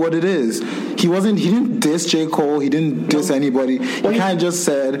 that's literally what it is. He didn't diss J. Cole. He didn't diss anybody. He kind of just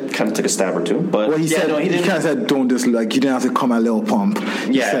said. Kind of took a stab or two. But he kind of said, don't diss, like, you didn't have to come at Lil Pump.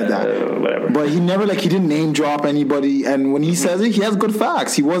 He said that. Whatever. But he never, like, he didn't name drop anybody. And when he says it, he has good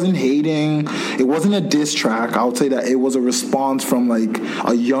facts. He wasn't hating. It wasn't a diss track. I would say that it was a response from, like,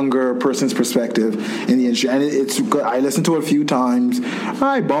 a younger person's perspective in the industry. And it's good. I listened to it a few times.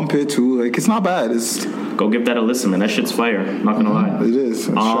 I bump it too. Like, it's not bad. Go give that a listen, man. That shit's fire. Not gonna lie. It is.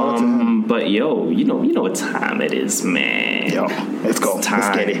 Shout out to him. But yo, you know what time it is, man. Yo, let's go. It's time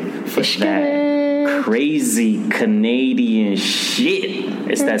let's get it. for that crazy Canadian shit.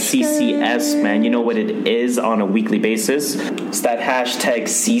 It's that CCS, man. You know what it is on a weekly basis. It's that hashtag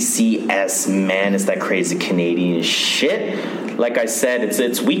CCS, man. It's that crazy Canadian shit. Like I said,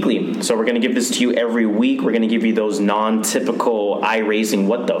 it's weekly. So we're going to give this to you every week. We're going to give you those non-typical, eye-raising,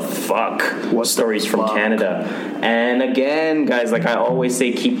 what the fuck stories from Canada. And again, guys, like I always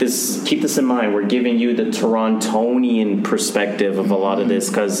say, keep this in mind. We're giving you the Torontonian perspective of a lot of this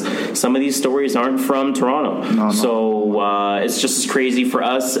because some of these stories aren't from Toronto. No. So it's just as crazy for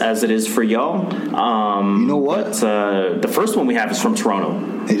us as it is for y'all. You know what? But, the first one we have is from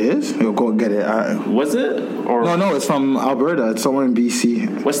Toronto. It is? You'll go get it. Was it? Or No, it's from Alberta. It's somewhere in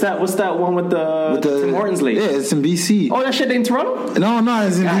BC. What's that one with the Tim Hortons lady? Yeah, it's in BC. Oh, that shit in Toronto? No,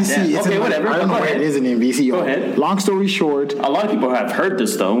 it's in BC. It's whatever. I don't know where it is in BC. Go ahead. Long story short. A lot of people have heard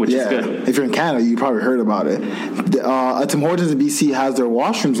this, though, which is good. If you're in Canada, you probably heard about it. Tim Hortons in BC has their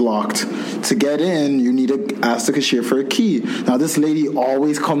washrooms locked. To get in, you need to ask the cashier for a key. Now, this lady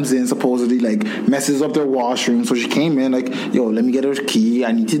always comes in, supposedly, like, messes up their washroom. So she came in, like, yo, let me get her key.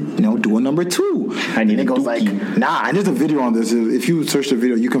 I need to, do a number 2. I need and it goes like, nah. And there's a video on this. If you search the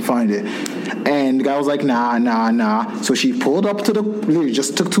video, you can find it. And the guy was like, nah. So she pulled up to literally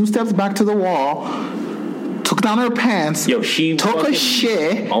just took 2 steps back to the wall, took down her pants, she took a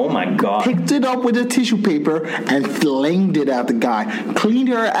shit. Oh my god! Picked it up with a tissue paper and flinged it at the guy. Cleaned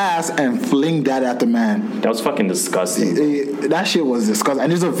her ass and flinged that at the man. That was fucking disgusting. That shit was disgusting.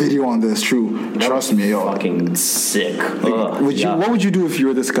 And there's a video on this. True, trust me, yo. Fucking sick. What would you do if you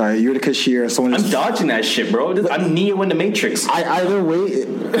were this guy? You're the cashier. I'm dodging that shit, bro. I'm Neo in the Matrix. Either way,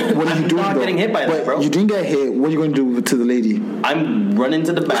 what are you doing? I'm not getting hit by that, bro. You didn't get hit. What are you going to do to the lady? I'm running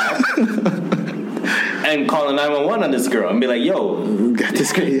to the back. And calling 911 on this girl and be like, yo, got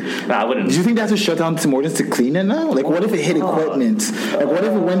this girl. Nah, I wouldn't. Do you think they have to shut down Tim Hortons to clean it now? Like, what if it hit equipment? Like, what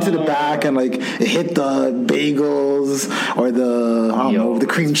if it went to the back and, like, it hit the bagels or the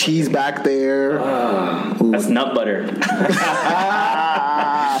cream cheese back there? That's nut butter.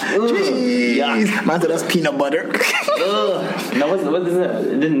 Jeez. Man, that's peanut butter. No, what is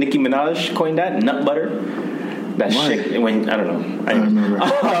it? Didn't Nicki Minaj coin that? Nut butter? That shit, when, I don't know. I remember.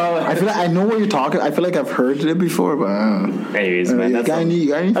 I feel like I know what you're talking. I feel like I've heard it before, but anyways, man,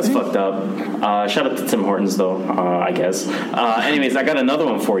 that's fucked up. Shout out to Tim Hortons, though, I guess. Anyways, I got another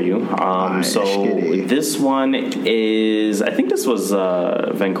one for you. This one is, I think this was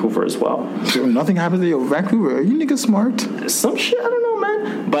Vancouver as well. So nothing happened to you, Vancouver. Are you niggas smart? Some shit, I don't know,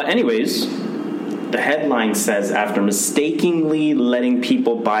 man. But anyways, the headline says, after mistakenly letting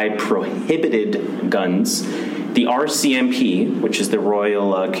people buy prohibited guns, the RCMP, which is the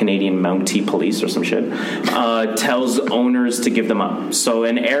Royal Canadian Mountie Police or some shit, tells owners to give them up. So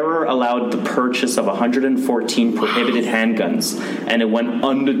an error allowed the purchase of 114 prohibited handguns, and it went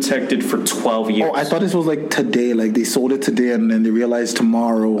undetected for 12 years. Oh, I thought this was like today. Like they sold it today, and then they realized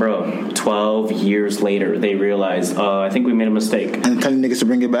tomorrow. Bro, 12 years later, they realized, I think we made a mistake. And telling niggas to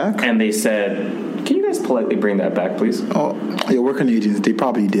bring it back? And they said, can you guys politely bring that back, please? Oh, yeah, we're Canadians. They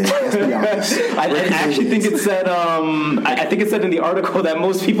probably did. Let's be honest. I actually think it said, I think it said in the article that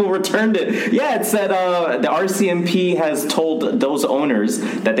most people returned it. Yeah, it said the RCMP has told those owners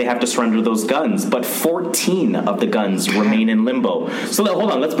that they have to surrender those guns, but 14 of the guns remain in limbo. So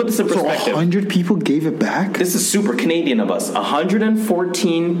hold on, let's put this in perspective. So 100 people gave it back? This is super Canadian of us.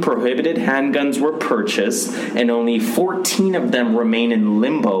 114 prohibited handguns were purchased, and only 14 of them remain in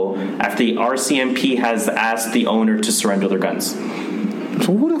limbo after the RCMP has asked the owner to surrender their guns.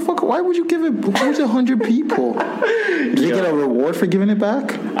 So who the fuck? Why would you give it? Who's 100 people? Did they get a reward for giving it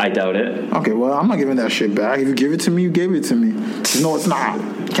back? I doubt it. Okay, well, I'm not giving that shit back. If you give it to me, you gave it to me. No, it's not.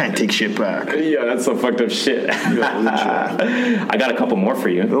 You can't take shit back. Yeah, that's some fucked up shit. I got a couple more for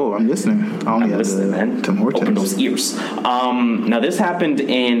you. Oh, I'm listening. I'm listening, man. Tim Hortons. Open those ears. Now, this happened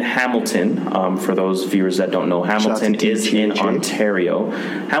in Hamilton. For those viewers that don't know, Hamilton is in Ontario.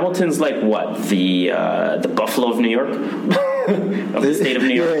 Hamilton's like what? The Buffalo of New York? Of the state of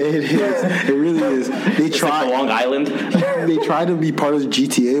New York? Yeah, it is. It really is. They try like the Long Island. They try to be part of the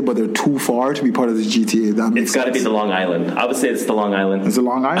GTA, but they're too far to be part of the GTA. That makes It's got to be the Long Island. I would say it's the Long Island. Is it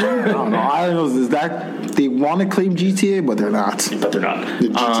Long Island? I don't know. I don't know. Is that they want to claim GTA, but they're not. But they're not. The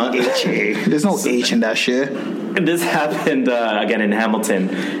GTA. There's no H in that shit. This happened again in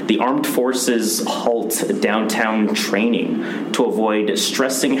Hamilton. The armed forces halt downtown training to avoid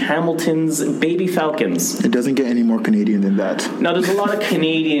stressing Hamilton's baby falcons. It doesn't get any more Canadian than that. Now, there's a lot of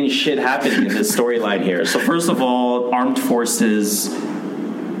Canadian shit happening in this storyline here. So, first of all, armed forces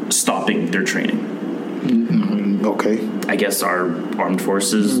stopping their training. Okay. I guess our armed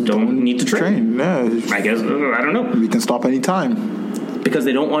forces don't need to train. Yeah. I guess, I don't know. We can stop any time. Because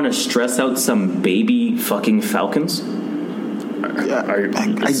they don't want to stress out some baby fucking falcons? I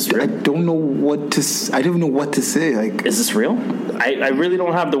don't know what to. I don't know what to say. Like, is this real? I really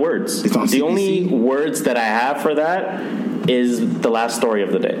don't have the words. It's on the CBC? only words that I have for that is the last story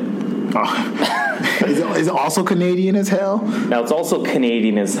of the day. Oh. Is it also Canadian as hell? Now, it's also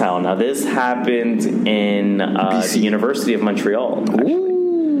Canadian as hell. Now, this happened in the University of Montreal. Ooh.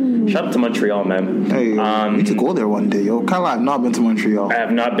 Shout out to Montreal, man. Hey, we need to go there one day, yo. Kyle, I've not been to Montreal. I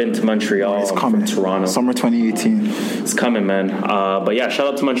have not been to Montreal. It's coming. From Toronto. Summer 2018. It's coming, man. But yeah, shout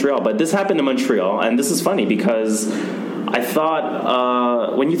out to Montreal. But this happened in Montreal, and this is funny because I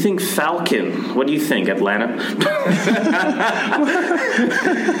thought, when you think Falcon, what do you think, Atlanta?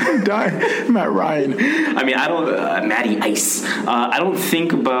 Matt Ryan. I mean, I don't, Matty Ice. I don't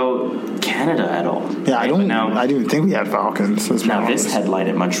think about Canada at all. Yeah, I didn't even think we had Falcons. Now, this headline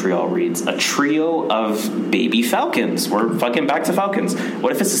in Montreal reads, a trio of baby falcons. We're fucking back to falcons.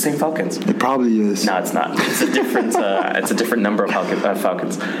 What if it's the same falcons? It probably is. No, it's not. It's a different, it's a different number of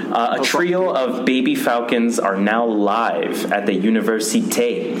falcons. A trio of baby falcons are now live at the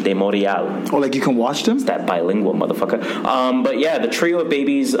Université de Montréal. Oh, like you can watch them? It's that bilingual motherfucker. But yeah, the trio of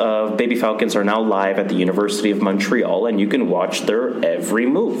baby falcons are now live at the University of Montreal, and you can watch their every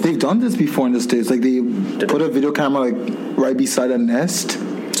move. They've done this before in the States. Like they put a video camera like right beside a nest.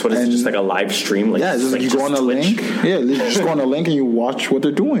 So what is it, just like a live stream? Like, yeah, just like you go on a Twitch? link. Yeah, you just go on a link and you watch what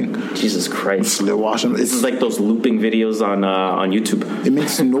they're doing. Jesus Christ. So they watch them. This is like those looping videos on YouTube. It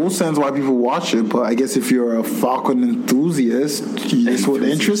makes no sense why people watch it, but I guess if you're a Falcon enthusiast, this would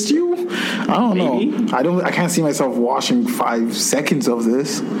interest you. I don't know. I can't see myself watching 5 seconds of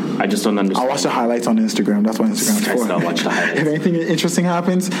this. I just don't understand. I'll watch the highlights on Instagram. That's what Instagram's for. I'll watch the highlights. If anything interesting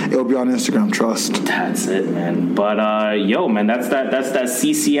happens, it'll be on Instagram. Trust. That's it, man. But yo, man, that's that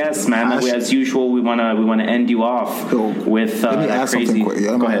CCS, man. As usual, we wanna end you off with let me ask crazy. Something quick.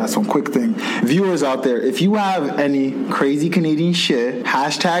 Yeah, let me ask one quick thing. Viewers out there, if you have any crazy Canadian shit,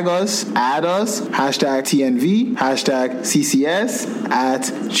 hashtag us, add us, hashtag TNV, hashtag CCS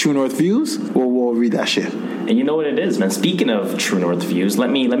at True North Views. We'll read that shit. And you know what it is, man. Speaking of True North Views, let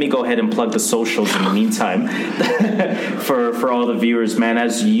me go ahead and plug the socials in the meantime for all the viewers, man.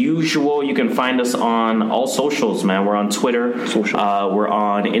 As usual, you can find us on all socials, man. We're on Twitter. We're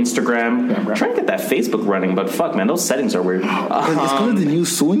on Instagram. I'm trying to get that Facebook running, but fuck, man, those settings are weird. It's because of the new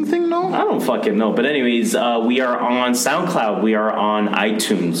suing thing, no? I don't fucking know. But anyways, we are on SoundCloud. We are on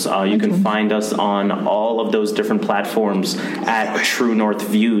iTunes. You can find us on all of those different platforms at True North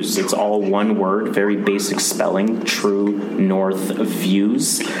Views. It's all one word, very basic spelling, True North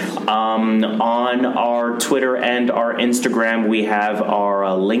Views. On our Twitter and our Instagram, we have our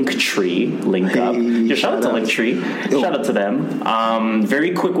Linktree link up. Shout out to Linktree. Shout out to them.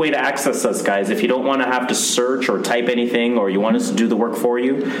 Very quick way to access us, guys. If you don't want to have to search or type anything, or you want us to do the work for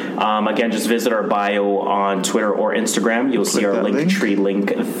you, again, just visit our bio on Twitter or Instagram. You'll see our Linktree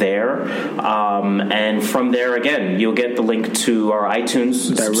link there. And from there, again, you'll get the link to our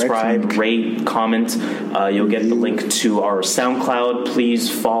iTunes. Subscribe, rate, comment. You'll get the link to our SoundCloud. Please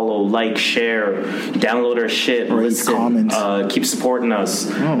follow, like, share, download our shit, listen, keep supporting us.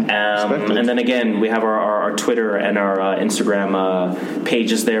 And then again, we have our Twitter and our Instagram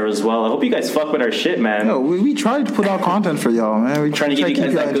pages there as well. I hope you guys fuck with our shit, man. We tried to put out content for y'all, man. We're trying to give you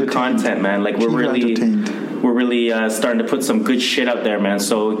guys that good content, man. Like we're really we're really starting to put some good shit out there, man.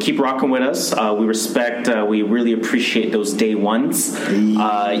 So keep rocking with us. We respect, we really appreciate those day ones.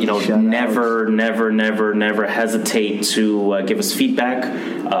 Never hesitate to give us feedback,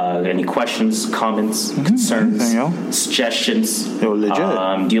 any questions, comments, concerns, suggestions. Yo,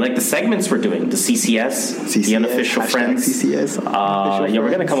 legit. Do you like the segments we're doing? The CCS, the unofficial friends. CCS.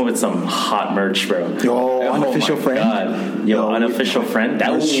 We're gonna come up with some hot merch, bro. Yo, unofficial friend. God. Yo, unofficial friend.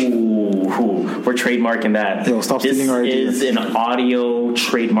 That we're trademarking that. Yo, stop stealing our ideas. This is an audio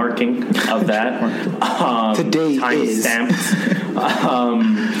trademarking of that. Today time is stamped.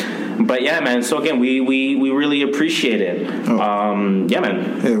 But yeah, man. So again, we really appreciate it. Yeah,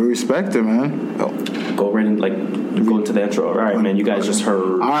 man. Yeah, we respect it, man. Go right and go into the intro. All right, man. You guys just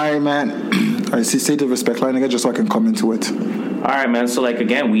heard. All right, man. All right, say the respect line again, just so I can come into it. All right, man. So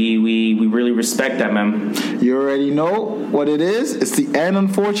again, we really respect that, man. You already know what it is. It's the end,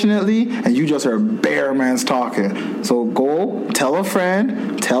 unfortunately, and you just heard bare man's talking. So go tell a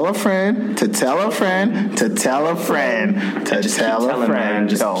friend, tell a friend, to tell a friend, to tell a friend, to tell a friend. Man.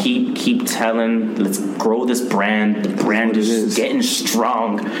 Just keep telling. Let's grow this brand. The brand is getting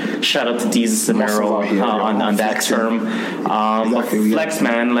strong. Shout out to Deezus Samero on that term. Flex,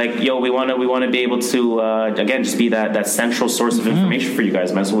 man. We want to be able to again just be that central source of information for you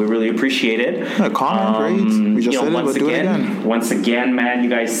guys, man. So we really appreciate it. Comment, grades. We just said it, but do it again. Once again, man, you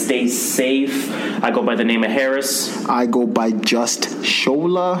guys stay safe. I go by the name of Harris. I go by Just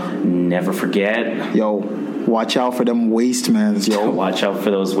Shola. Never forget. Yo, watch out for them wastemans, yo. Watch out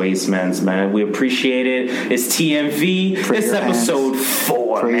for those wastemans, man. We appreciate it. It's TMV. It's episode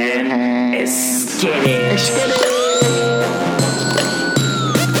 4, man. Let's get it.